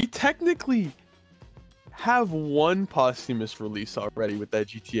 We technically have one posthumous release already with that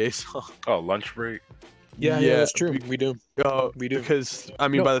GTA song. Oh, lunch break. Yeah, that's true. We do. We do. Because I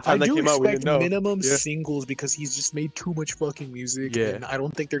mean, No, by the time I that do came out, we expect didn't know. minimum Yeah. singles because he's just made too much fucking music, Yeah. and I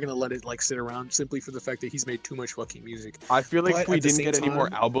don't think they're gonna let it like sit around simply for the fact that he's made too much fucking music. I feel like But if we at the didn't same get any more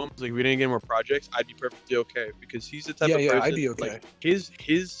time- albums, like we didn't get more projects, I'd be perfectly okay because he's the type Yeah, of yeah, person. I'd be okay. Like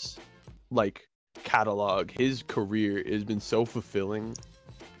his like catalog, his career has been so fulfilling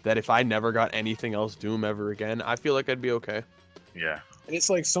that if I never got anything else Doom ever again, I feel like I'd be okay. Yeah. And it's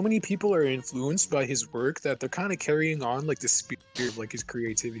like so many people are influenced by his work that they're kind of carrying on like the spirit of like his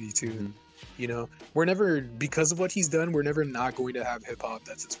creativity too. Mhm. You know, we're never, because of what he's done, we're never not going to have hip hop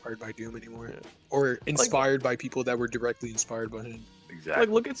that's inspired by Doom anymore, Yeah. or inspired by people that were directly inspired by him. Exactly. Like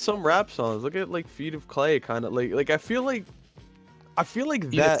look at some rap songs. Look at like Feet of Clay, kind of like I feel like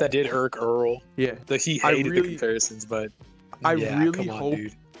Even if that did irk Earl, yeah. he I hated the really- comparisons, but I yeah, really come on, hope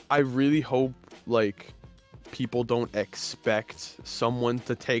dude. I really hope like people don't expect someone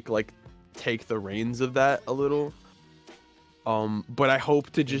to take the reins of that a little. But I hope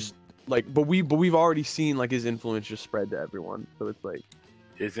to just like but we've already seen like his influence just spread to everyone. So it's like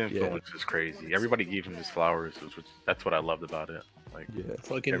His influence is crazy. Everybody gave him his flowers. That's what I loved about it. Like, yeah.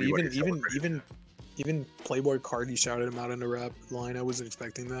 Fucking everybody even Playboy Cardi shouted him out in the rap line. I wasn't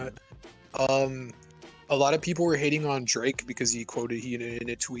expecting that. A lot of people were hating on Drake because he in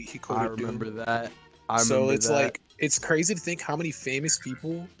a tweet he quoted I remember Doom. that. So it's that. like it's crazy to think how many famous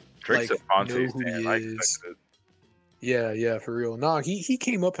people Drake's like, a Fonte know who fan. he I is. expected- Yeah, for real. Nah, he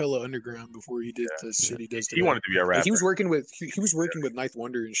came up hella underground before he did the shit he does. He today. wanted to be a Like, rapper. he was working with Ninth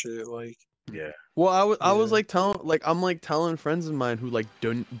Wonder and shit. Like, Yeah. Well, I was Yeah. like telling friends of mine who like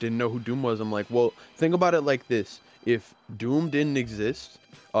didn't know who Doom was. I'm like, well, think about it like this: if Doom didn't exist,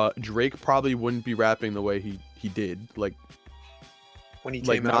 Drake probably wouldn't be rapping the way he did. Like when he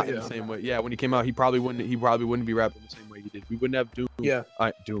like came not out, in yeah. the same way. Yeah, when he came out, he probably wouldn't be rapping the same way he did. We wouldn't have Doom. Yeah.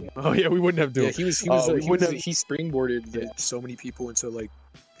 Doom. Oh yeah, we wouldn't have Doom. Yeah, he springboarded so many people into like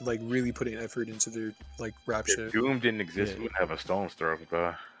really putting effort into their like rap If shit. Doom didn't exist, Yeah. we wouldn't have a Stone's Throw.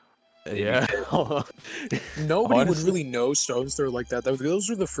 Yeah. Nobody would Honestly. really know Stone's Throw like that. Those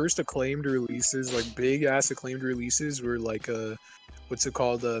were the first acclaimed releases, like big ass acclaimed releases. Were like what's it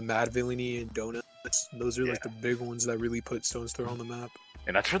called, Mad Villainy and Donuts. Those are like the big ones that really put Stone's Throw on the map.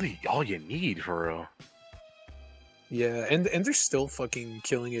 And that's really all you need for real. Yeah, and they're still fucking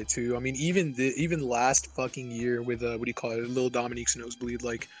killing it too. I mean, even last fucking year with what do you call it, Lil Dominique's Nosebleed,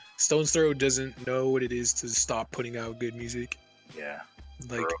 like Stone's Throw doesn't know what it is to stop putting out good music. Yeah.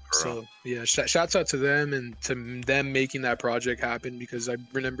 Like, real. so yeah, shouts out to them and to them making that project happen, because I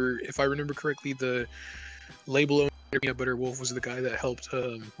remember, if I remember correctly, the label owner Peanut Butter Wolf was the guy that helped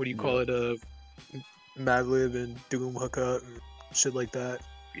what do you call it, Madlib and Doom hook up and shit like that.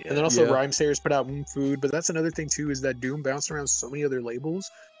 Yeah. And then also Yeah. Rhymesayers put out Food, but that's another thing too, is that Doom bounced around so many other labels.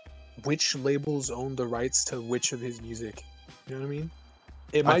 Which labels own the rights to which of his music? You know what I mean?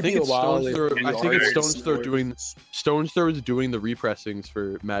 It might think be a it's while. Stone's Throw- if I you think are it's to Stone's Throw support- doing- Stone's Throw is doing the repressings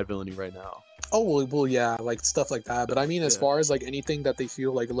for Mad Villainy right now. Oh well, yeah, like stuff like that. But I mean, as Yeah. far as like anything that they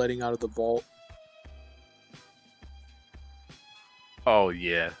feel like letting out of the vault, Oh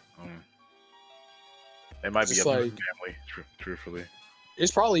yeah. It might be Just up to his like- family, truthfully.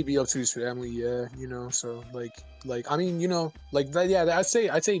 it's probably be up to his family. Yeah, you know. So like I mean, you know, like that. Yeah, I'd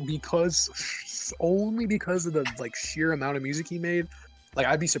say because only because of the like sheer amount of music he made. Like,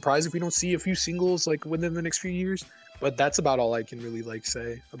 I'd be surprised if we don't see a few singles like within the next few years. But that's about all I can really like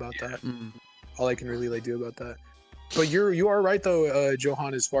say about that. Mm. All I can really like do about that. But you are right though,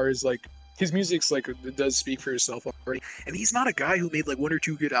 Johan, as far as like his music's like it does speak for itself already. And he's not a guy who made like one or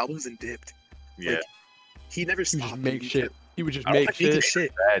two good albums and dipped. Yeah. He never He would stopped. just make He shit. kept He would just I don't make making shit.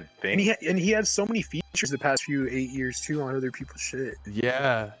 shit. Bad thing. And he had so many features the past few 8 years too on other people's shit.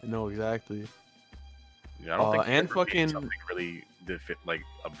 Yeah. No, exactly. Yeah, I don't think he and ever made fucking- something really like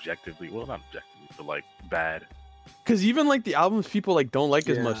objectively, well, not objectively, but like bad. Cause even like the albums people like don't like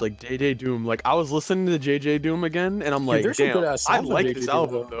as Yeah. much, like JJ Doom. Like I was listening to JJ Doom again, and I'm like, there's some damn, good-ass I songs on like JJ this Doom,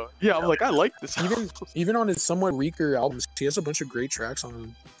 album though. Yeah, I'm like, I like this. Even even on his somewhat weaker albums, he has a bunch of great tracks on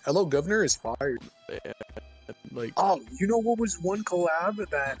them. Hello Governor is fire. like, Oh, you know what was one collab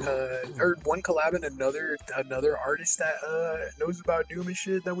that or one collab and another artist that knows about Doom and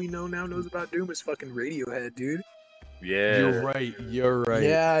shit that we know now knows about Doom is fucking Radiohead, dude. Yeah. you're right. You're right.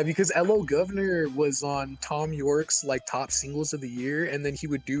 Yeah, because Hello Governor was on Tom York's like top singles of the year, and then he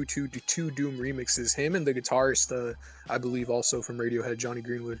would do two Doom remixes. Him and the guitarist, I believe, also from Radiohead, Johnny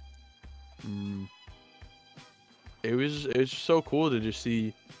Greenwood. Mm. It was so cool to just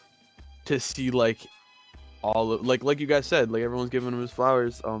see like all of, like you guys said, like everyone's giving him his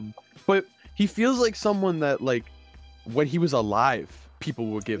flowers. But he feels like someone that like when he was alive, people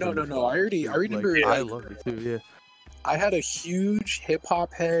would give him. No. I remember. Like, I like, love it too. Yeah. I had a huge hip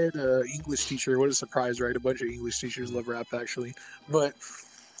hop head English teacher. What a surprise, right? A bunch of English teachers love rap, actually. But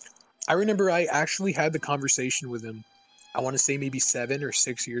I remember I actually had the conversation with him. I want to say maybe 7 or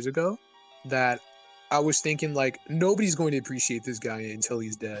 6 years ago. That I was thinking like nobody's going to appreciate this guy until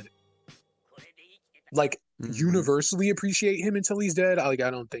he's dead. Like universally appreciate him until he's dead. I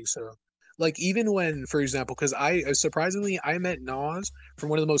don't think so. Like even when, for example, because I surprisingly I met Nas from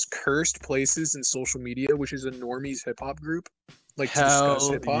one of the most cursed places in social media, which is a normies hip hop group, like to discuss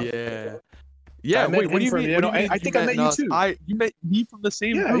hip hop. Yeah. Yeah. I met Wait, what do him you from, mean? you What know, do you mean? I think I met you Nas? too. You met me from the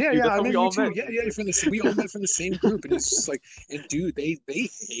same Yeah, group. yeah, dude. yeah. That's I how met we you all too. met. Yeah. We all met from the same group, and it's just like, and dude, they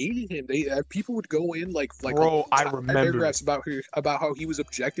hated him. They people would go in like Bro, I remember. paragraphs about how he was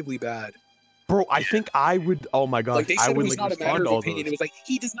objectively bad. Bro, I think I would. Oh my god, Like they I said, it would was like not a matter respond of to all opinion. those. It was like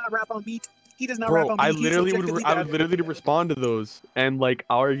he does not rap on beat. He does not rap Bro, on beat. I He's literally objectively I would bad. literally respond to those and like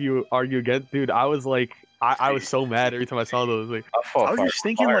argue against. Dude, I was like, I was so mad every time I saw those. Like, I fought I was fire just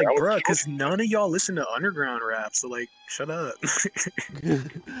thinking, fire. like, I was- bruh, because none of y'all listen to underground rap, so like, shut up.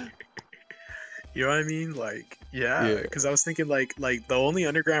 You know what I mean? Like, yeah, Yeah. because I was thinking, like the only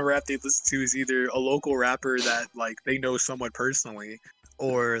underground rap they listen to is either a local rapper that like they know somewhat personally,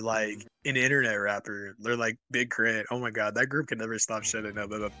 or like an internet rapper. They're like Big Crit. Oh my god, that group can never stop shutting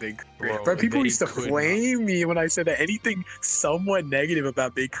up about Big Crit. Bro, But people they used to could flame me when I said anything somewhat negative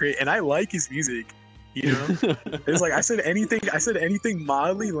about Big Crit, and I like his music. You know, it's like I said anything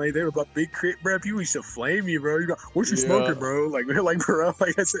mildly like there about Big Crit, bro. People used to flame me, bro. You go, what you Yeah. smoking, bro? Like bro,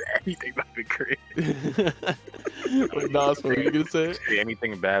 like I said anything about Big Crit. Wait, Nas, what were you gonna say? Say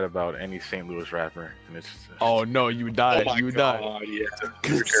anything bad about any St. Louis rapper, and it's just, Oh no, you would die. Oh my you would die. god, yeah.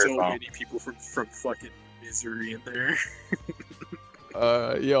 Pure There's so terrible. many people from fucking misery in there.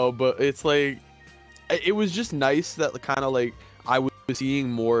 Yo, but it's like, it was just nice that kind of like I was seeing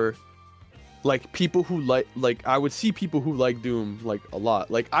more, like people who like I would see people who like Doom like a lot.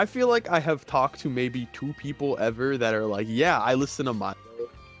 Like I feel like I have talked to maybe 2 people ever that are like, yeah, I listen to Milo,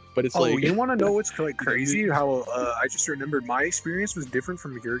 but it's like, you want to know what's like crazy? How I just remembered my experience was different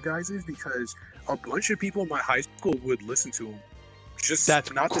from your guys's because a bunch of people in my high school would listen to him. Just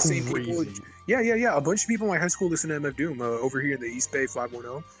that's not the same people. crazy. Yeah. A bunch of people in my high school listen to MF Doom over here in the East Bay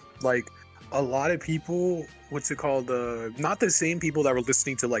 510. Like a lot of people, what's it called? Not the same people that were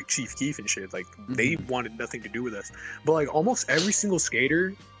listening to like Chief Keef and shit. Like they wanted nothing to do with us. But like almost every single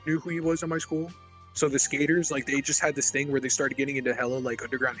skater knew who he was in my school. So the skaters, like they just had this thing where they started getting into hella like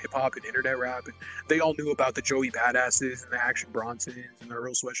underground hip hop and internet rap, and they all knew about the Joey Badasses and the Action Bronsons and the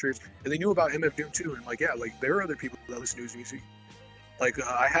Earl Sweatshirts, and they knew about MF Doom too. And like yeah, like there were other people that listened to his music. Like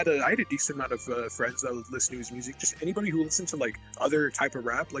I had a decent amount of friends that would listen to his music. Just anybody who listened to like other type of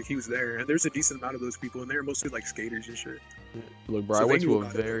rap, like he was there. And there's a decent amount of those people, and they're mostly like skaters and shit. Look, bro, So I they went knew to a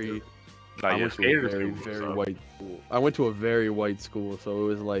about it, very, Nah, I yeah, went to a skaters very, do what's very up. white school. I went to a very white school, so it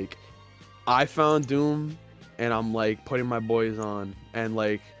was like, I found Doom, and I'm like putting my boys on, and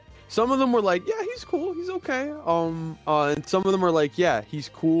like, some of them were like, yeah, he's cool, he's okay. And some of them are like, yeah, he's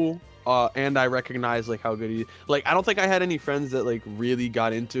cool. And I recognize like how good he, like, I don't think I had any friends that like really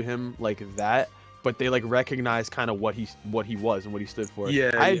got into him like that, but they like recognize kind of what he was and what he stood for.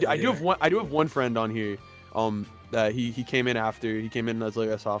 Yeah, I do have one friend on here. That he came in as like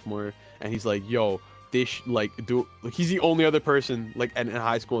a sophomore, and he's like, yo, he's the only other person like in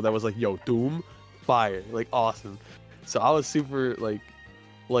high school that was like, yo, Doom, fire, like awesome. So I was super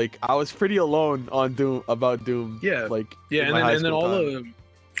like I was pretty alone on Doom about Doom. Yeah. like Yeah, in and my then, high and then school time.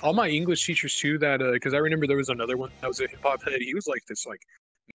 all my English teachers too. That because I remember there was another one that was a hip hop head. He was like this like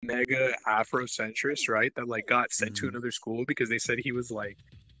mega Afrocentrist, right? That like got sent to another school because they said he was like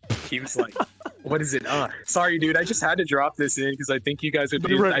what is it? Sorry, dude. I just had to drop this in because I think you guys would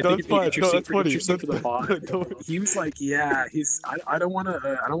be. I think it'd be interesting for the pod. He was like, yeah, I don't want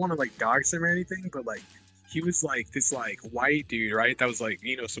to like dox him or anything, but like he was like this like white dude, right? That was like,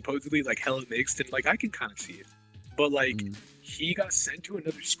 you know, supposedly like hella mixed, and like I can kind of see it, but like he got sent to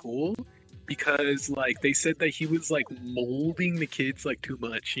another school because like they said that he was like molding the kids like too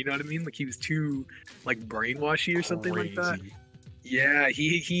much. You know what I mean? Like he was too like brainwashy or something like that. Yeah,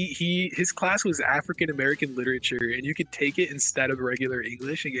 his class was African American literature, and you could take it instead of regular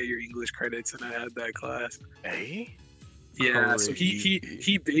English and get your English credits. And I had that class. Hey, Yeah, so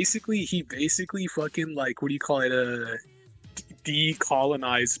he basically fucking like, what do you call it?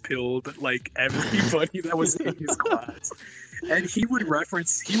 Decolonized pilled like everybody that was in his class. And he would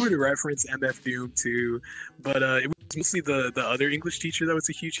reference MF Doom too, but it mostly the other English teacher that was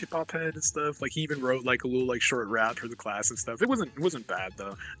a huge hip hop head and stuff. Like he even wrote like a little like short rap for the class and stuff. It wasn't bad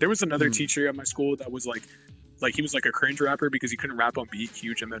though. There was another teacher at my school that was like he was like a cringe rapper because he couldn't rap on beat.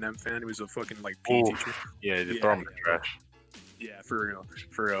 Huge Eminem fan. He was a fucking like PE teacher. Yeah, just throw him in the trash. Yeah, for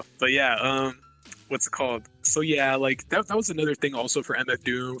real. But yeah, what's it called? So yeah, like that was another thing also for MF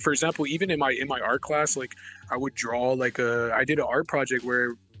Doom. For example, even in my art class, like I would draw like I did an art project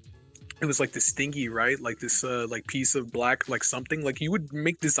where it was like this thingy, right? Like this like piece of black like something. Like you would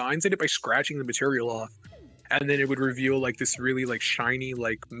make designs in it by scratching the material off. And then it would reveal like this really like shiny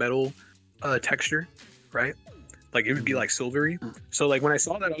like metal texture, right? Like it would be like silvery. So like when I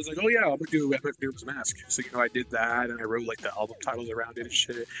saw that, I was like, oh yeah, I'm gonna do MF Doom's mask. So I did that, and I wrote like the album titles around it and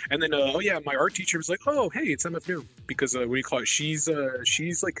shit. And then oh yeah, my art teacher was like, oh hey, it's MF Doom because what do you call it? She's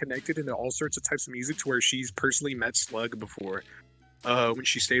like connected into all sorts of types of music to where she's personally met Slug before, when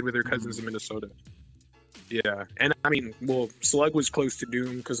she stayed with her cousins in Minnesota. Yeah, and I mean, well, Slug was close to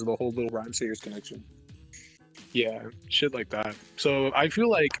Doom because of the whole little Rhymesayers connection. Yeah, shit like that. So I feel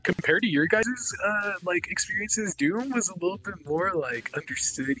like compared to your guys' like experiences, Doom was a little bit more like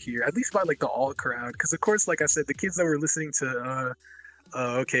understood here, at least by like the alt crowd. Because of course, like I said, the kids that were listening to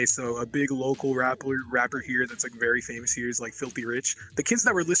okay, so a big local rapper here that's like very famous here is like Filthy Rich. The kids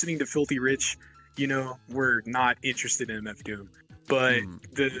that were listening to Filthy Rich, were not interested in MF Doom. But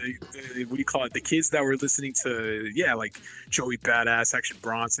the what do you call it? The kids that were listening to like Joey Badass, Action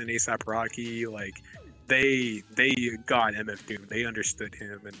Bronson, A$AP Rocky, like. They got MF Doom. They understood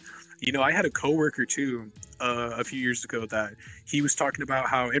him, and I had a coworker too a few years ago that he was talking about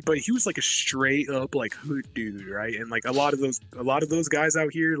but he was like a straight up like hood dude, right? And like a lot of those guys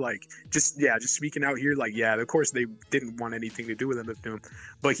out here, like just speaking out here, like of course they didn't want anything to do with MF Doom,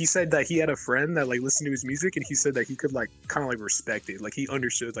 but he said that he had a friend that like listened to his music, and he said that he could like kind of like respect it, like he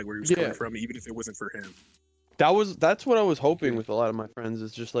understood like where he was coming from, even if it wasn't for him. That's what I was hoping with a lot of my friends.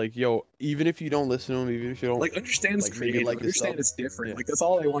 It's just like, yo, even if you don't listen to them, even if you don't like understand it's creative, like understand it's different. Yeah. Like that's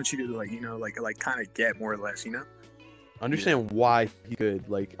all I want you to like kind of get more or less, Understand why he could,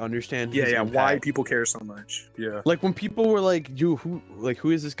 like understand. Why people care so much. Yeah. Like when people were like, "Yo, who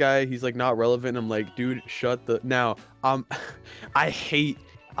is this guy? He's like not relevant." I'm like, dude, shut the. Now, I hate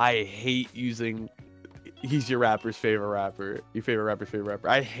using. He's your rapper's favorite rapper. Your favorite rapper's favorite rapper.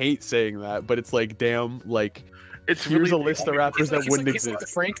 I hate saying that, but it's like, damn, like, here's a list of rappers that wouldn't exist.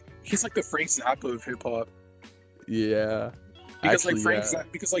 He's like the Frank Zappa of hip hop. Yeah. Because Frank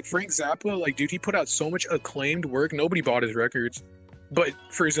Zappa, like, dude, he put out so much acclaimed work. Nobody bought his records. But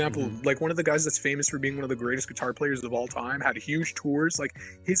for example, like one of the guys that's famous for being one of the greatest guitar players of all time had huge tours. Like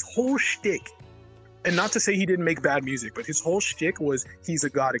his whole shtick, and not to say he didn't make bad music, but his whole shtick was he's a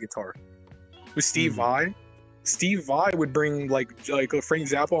god of guitar. With Steve Vai. Steve Vai would bring like a Frank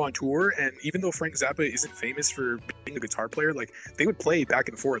Zappa on tour, and even though Frank Zappa isn't famous for being a guitar player, like they would play back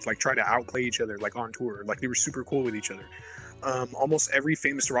and forth, like try to outplay each other, like on tour. Like they were super cool with each other. Almost every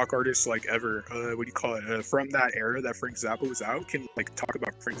famous rock artist like ever, from that era that Frank Zappa was out can like talk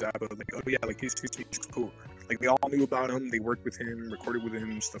about Frank Zappa, like, oh yeah, like his music's cool. Like they all knew about him, they worked with him, recorded with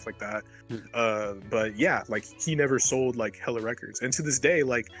him, stuff like that. But yeah, like he never sold like hella records. And to this day,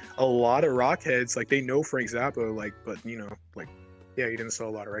 like a lot of rock heads, like they know Frank Zappa, like, but he didn't sell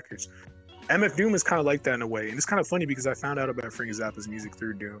a lot of records. MF Doom is kind of like that in a way, and it's kind of funny because I found out about Frank Zappa's music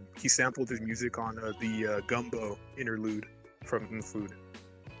through Doom. He sampled his music on the Gumbo interlude from Food.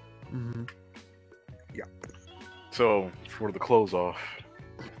 Yeah. So for the close off,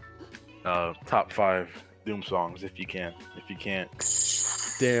 top 5 Doom songs if you can. If you can't,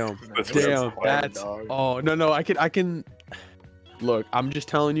 damn, that's oh no, I can look. I'm just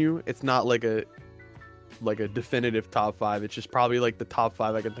telling you, it's not like a definitive top 5. It's just probably like the top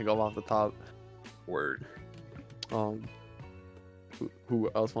 5 I can think of off the top. Word. Who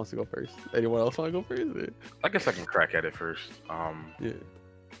else wants to go first? Anyone else want to go first? I guess I can crack at it first. Yeah.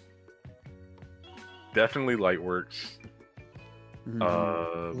 Definitely Lightworks.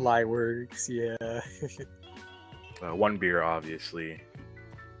 Lightworks, yeah. One Beer, obviously.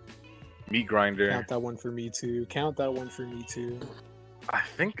 Meat Grinder. Count that one for me too. I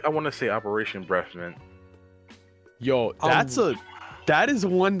think I want to say Operation Breath Mint. Yo, that is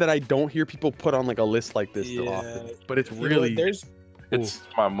one that I don't hear people put on like a list like this so often. But it's really it's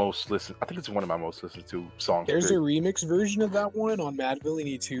my most listened. I think it's one of my most listened to songs. There's a remix version of that one on Mad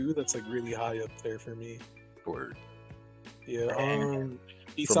Villainy 2 that's like really high up there for me. Word. Yeah.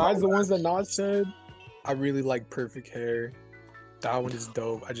 Besides the ones that Nas said, I really like Perfect Hair. That one is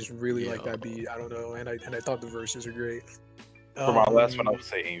dope. I just really like that beat. I don't know, and I thought the verses are great. For my last one, I would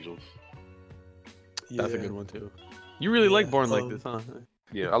say Angels. That's a good one too. You really like Born Like This, huh?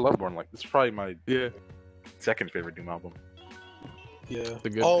 Yeah, I love Born Like This. It's probably my second favorite Doom album. Yeah. It's a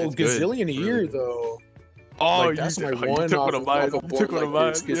good- Oh, it's good. Gazillion It's really Year good. though. Oh, Like, that's my one took off one of mine. of You Born took one Like of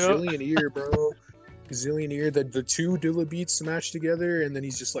mine. This. Yeah. Gazillion Year, bro. Gazillion Year. The two Dilla beats smashed together, and then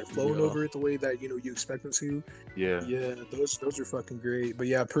he's just like flowing Yeah. over it the way that you expect him to. Yeah. Yeah, those are fucking great. But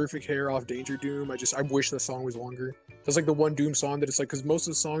yeah, Perfect Hair off Danger Doom. I wish the song was longer. That's like the one Doom song that it's like, because most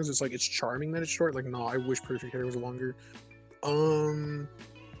of the songs it's like it's charming that it's short. Like, no, I wish Perfect Hair was longer.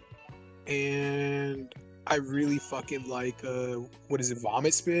 And I really fucking like what is it?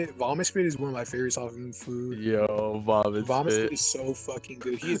 Vomit Spit. Vomit Spit is one of my favorites off of Food. Yo, Vomit Vomit Spit Spit. is so fucking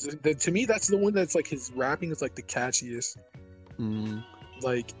good. He is to me that's the one that's like his rapping is like the catchiest. Mm.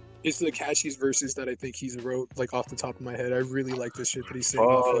 Like it's the catchiest verses that I think he's wrote like off the top of my head. I really like this shit that he's saying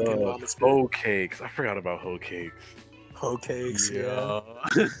off fucking Vomit Spit. Hoe Cakes. I forgot about Hoe Cakes. Hoe Cakes, yeah.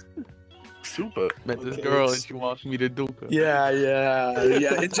 Super. Met this Okay. girl and she wants me to duke her. Yeah.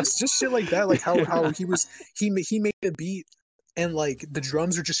 And just shit like that, like how he made a beat and like the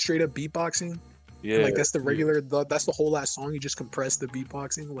drums are just straight up beatboxing. Yeah. And, like that's the regular that's the whole last song. He just compressed the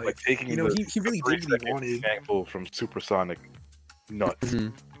beatboxing. Like taking he really did what he 3-second wanted. sample from Supersonic Nuts.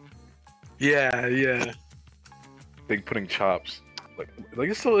 Mhm. Yeah. Big putting chops. Like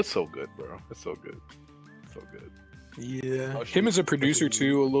it's so good, bro. It's so good. So good. Yeah. Oh, Him shit. as a producer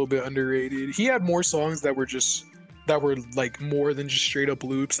too, a little bit underrated. He had more songs that were like more than just straight up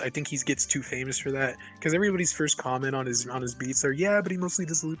loops. I think he gets too famous for that because everybody's first comment on his beats are, yeah, but he mostly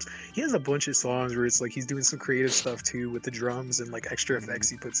does loops. He has a bunch of songs where it's like he's doing some creative stuff too with the drums and like extra effects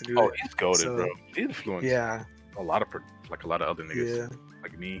he puts into Oh, it. he's goated, So, bro. He influenced Yeah, a lot of other niggas, yeah.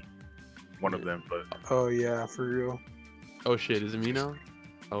 like me, one of them. But Oh yeah, for real. Oh shit, is it me now?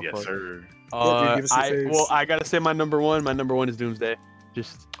 Oh yes, fuck. sir. dude, give us your faves. I gotta say my number one. My number one is Doomsday.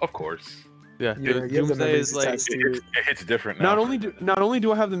 Just Of course, yeah, Yeah, you have the Doomsday memories is like attached to it. it hits different now. not only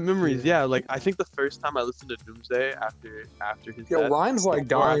do I have the memories, Yeah. yeah, like I think the first time I listened to Doomsday after his Yo, death, Rhymes Like or after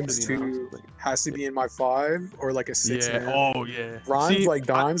Dimes the too announcement, has to be in my 5 or like a 6. yeah. Man. Oh yeah. Rhymes See, Like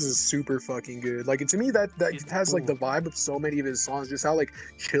Dimes is super fucking good. Like to me that It's has like the cool. vibe of so many of his songs, just how like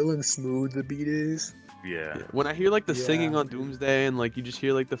chill and smooth the beat is. Yeah. Yeah, when I hear like the singing Yeah. on Doomsday and like you just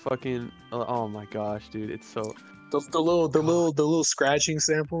hear like the fucking oh my gosh, dude, it's so The little scratching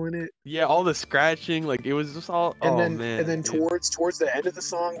sample in it, yeah, all the scratching, like it was just all and oh then man, and then dude. towards the end of the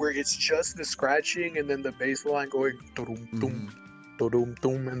song where it's just the scratching and then the bass line going dum dum dum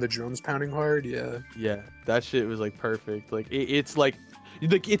dum and the drums pounding hard. Yeah, Yeah, that shit was like perfect. Like it's like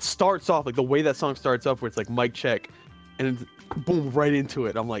it starts off like the way that song starts off where it's like mic check, and it's boom right into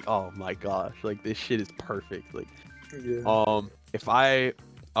it. I'm like, oh my gosh, like this shit is perfect. Like, yeah. if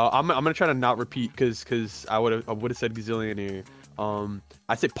I'm gonna try to not repeat because I would have said Gazillionaire.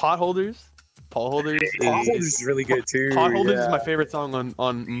 I say Potholders. Potholders Potholders is really good too. Potholders yeah. is my favorite song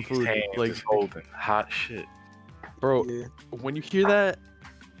on Food. Damn, Like, just holding hot shit. bro, Yeah. when you hear that,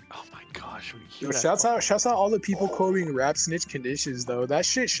 oh my gosh, when you hear Yo, that, shouts out all the people quoting Rap Snitch Conditions though. That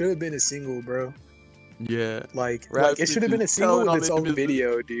shit should have been a single, bro. yeah. Like Rap it should have Snitch been a is single telling with all its their own business.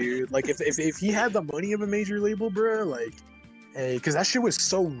 video, dude. Like if he had the money of a major label, bro, like, hey, because that shit was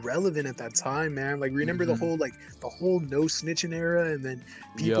so relevant at that time, man. Like remember Mhm. the whole no snitching era, and then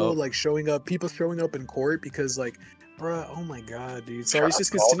people Yup. like showing up in court because like, bro, oh my god, dude. Sorry, it's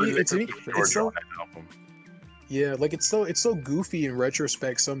just Shout out because to me, George it's so. on that album. Yeah, like it's so goofy in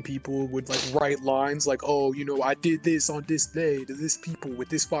retrospect. Some people would like write lines like, "Oh, I did this on this day to this people with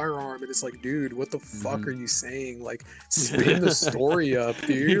this firearm," and it's like, dude, what the fuck Mhm. are you saying? Like, spin the story up,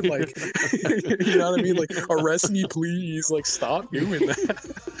 dude. Like, you know what I mean? Like, arrest me, please. Like, stop doing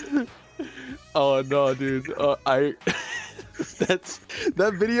that. Oh no, dude.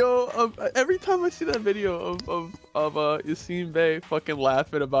 That video of every time I see that video of Yassine Bey fucking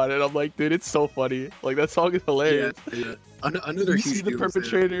laughing about it, I'm like, dude, it's so funny. Like that song is hilarious. Yeah. Another You see the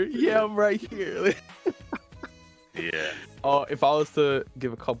perpetrator? Yeah, I'm right here. Yeah. If I was to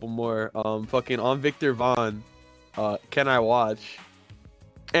give a couple more, fucking on Victor Vaughn, Can I Watch?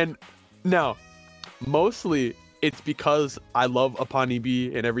 And now, mostly it's because I love Apani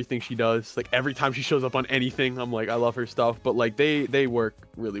B and everything she does. Like every time she shows up on anything, I'm like, I love her stuff. But like they work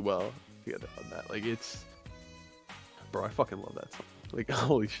really well together on that. Like it's, bro, I fucking love that song. Like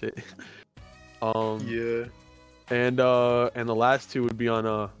holy shit. Yeah. And the last two would be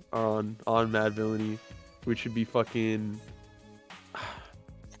on Mad Villainy, which would be fucking.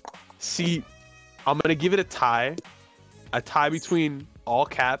 See, I'm gonna give it a tie between All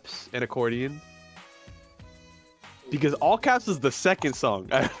Caps and Accordion, because All Caps is the second song.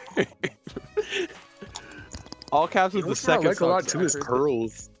 All Caps is the second I like song. a lot too is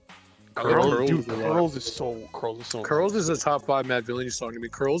Curls. I like Curls, Curls dude, a lot. Curls is so. Curls is a top 5 Matt Villainy song to me.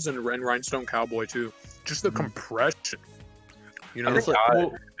 Curls and Rhinestone Cowboy too. Just the compression. You know, I think like, I,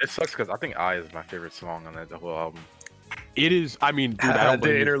 well- it sucks because I think I is my favorite song on the whole album. It is. I mean, dude, I don't the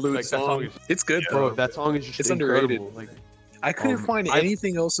blame you. interlude Like, that song. is, It's good, bro. bro. That song is just It's incredible. underrated. Like, I couldn't find I-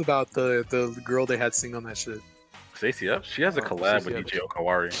 anything else about the girl they had sing on that shit. Stacey Up, she has a Oh, collab Stacey with Epps. DJ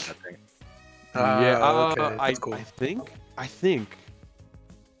Okawari, I think. Okay, I that's cool. I think.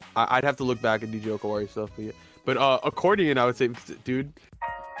 I'd have to look back at DJ Okawari stuff, but accordion, I would say, dude,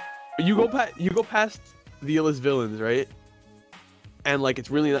 you go past the illest villains, right? And like it's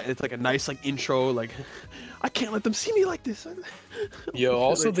like a nice like intro, like I can't let them see me like this. Yo,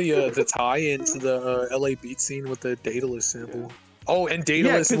 also Like- the tie-in to the LA beat scene with the Daedalus sample. Oh, and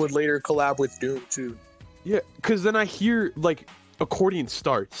Daedalus 'cause- would later collab with Doom too. Yeah, because then I hear like accordion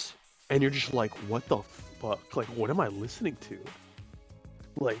starts, and you're just like, what the fuck? Like, what am I listening to?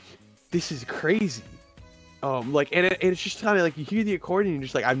 Like, this is crazy. Like, and it's just kind of like you hear the accordion, and you're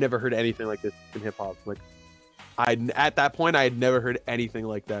just like, I've never heard anything like this in hip hop. Like, at that point, I had never heard anything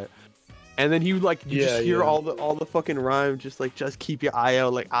like that. And then you just hear yeah. all the fucking rhyme, just keep your eye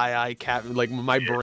out, like I cap, like my brain.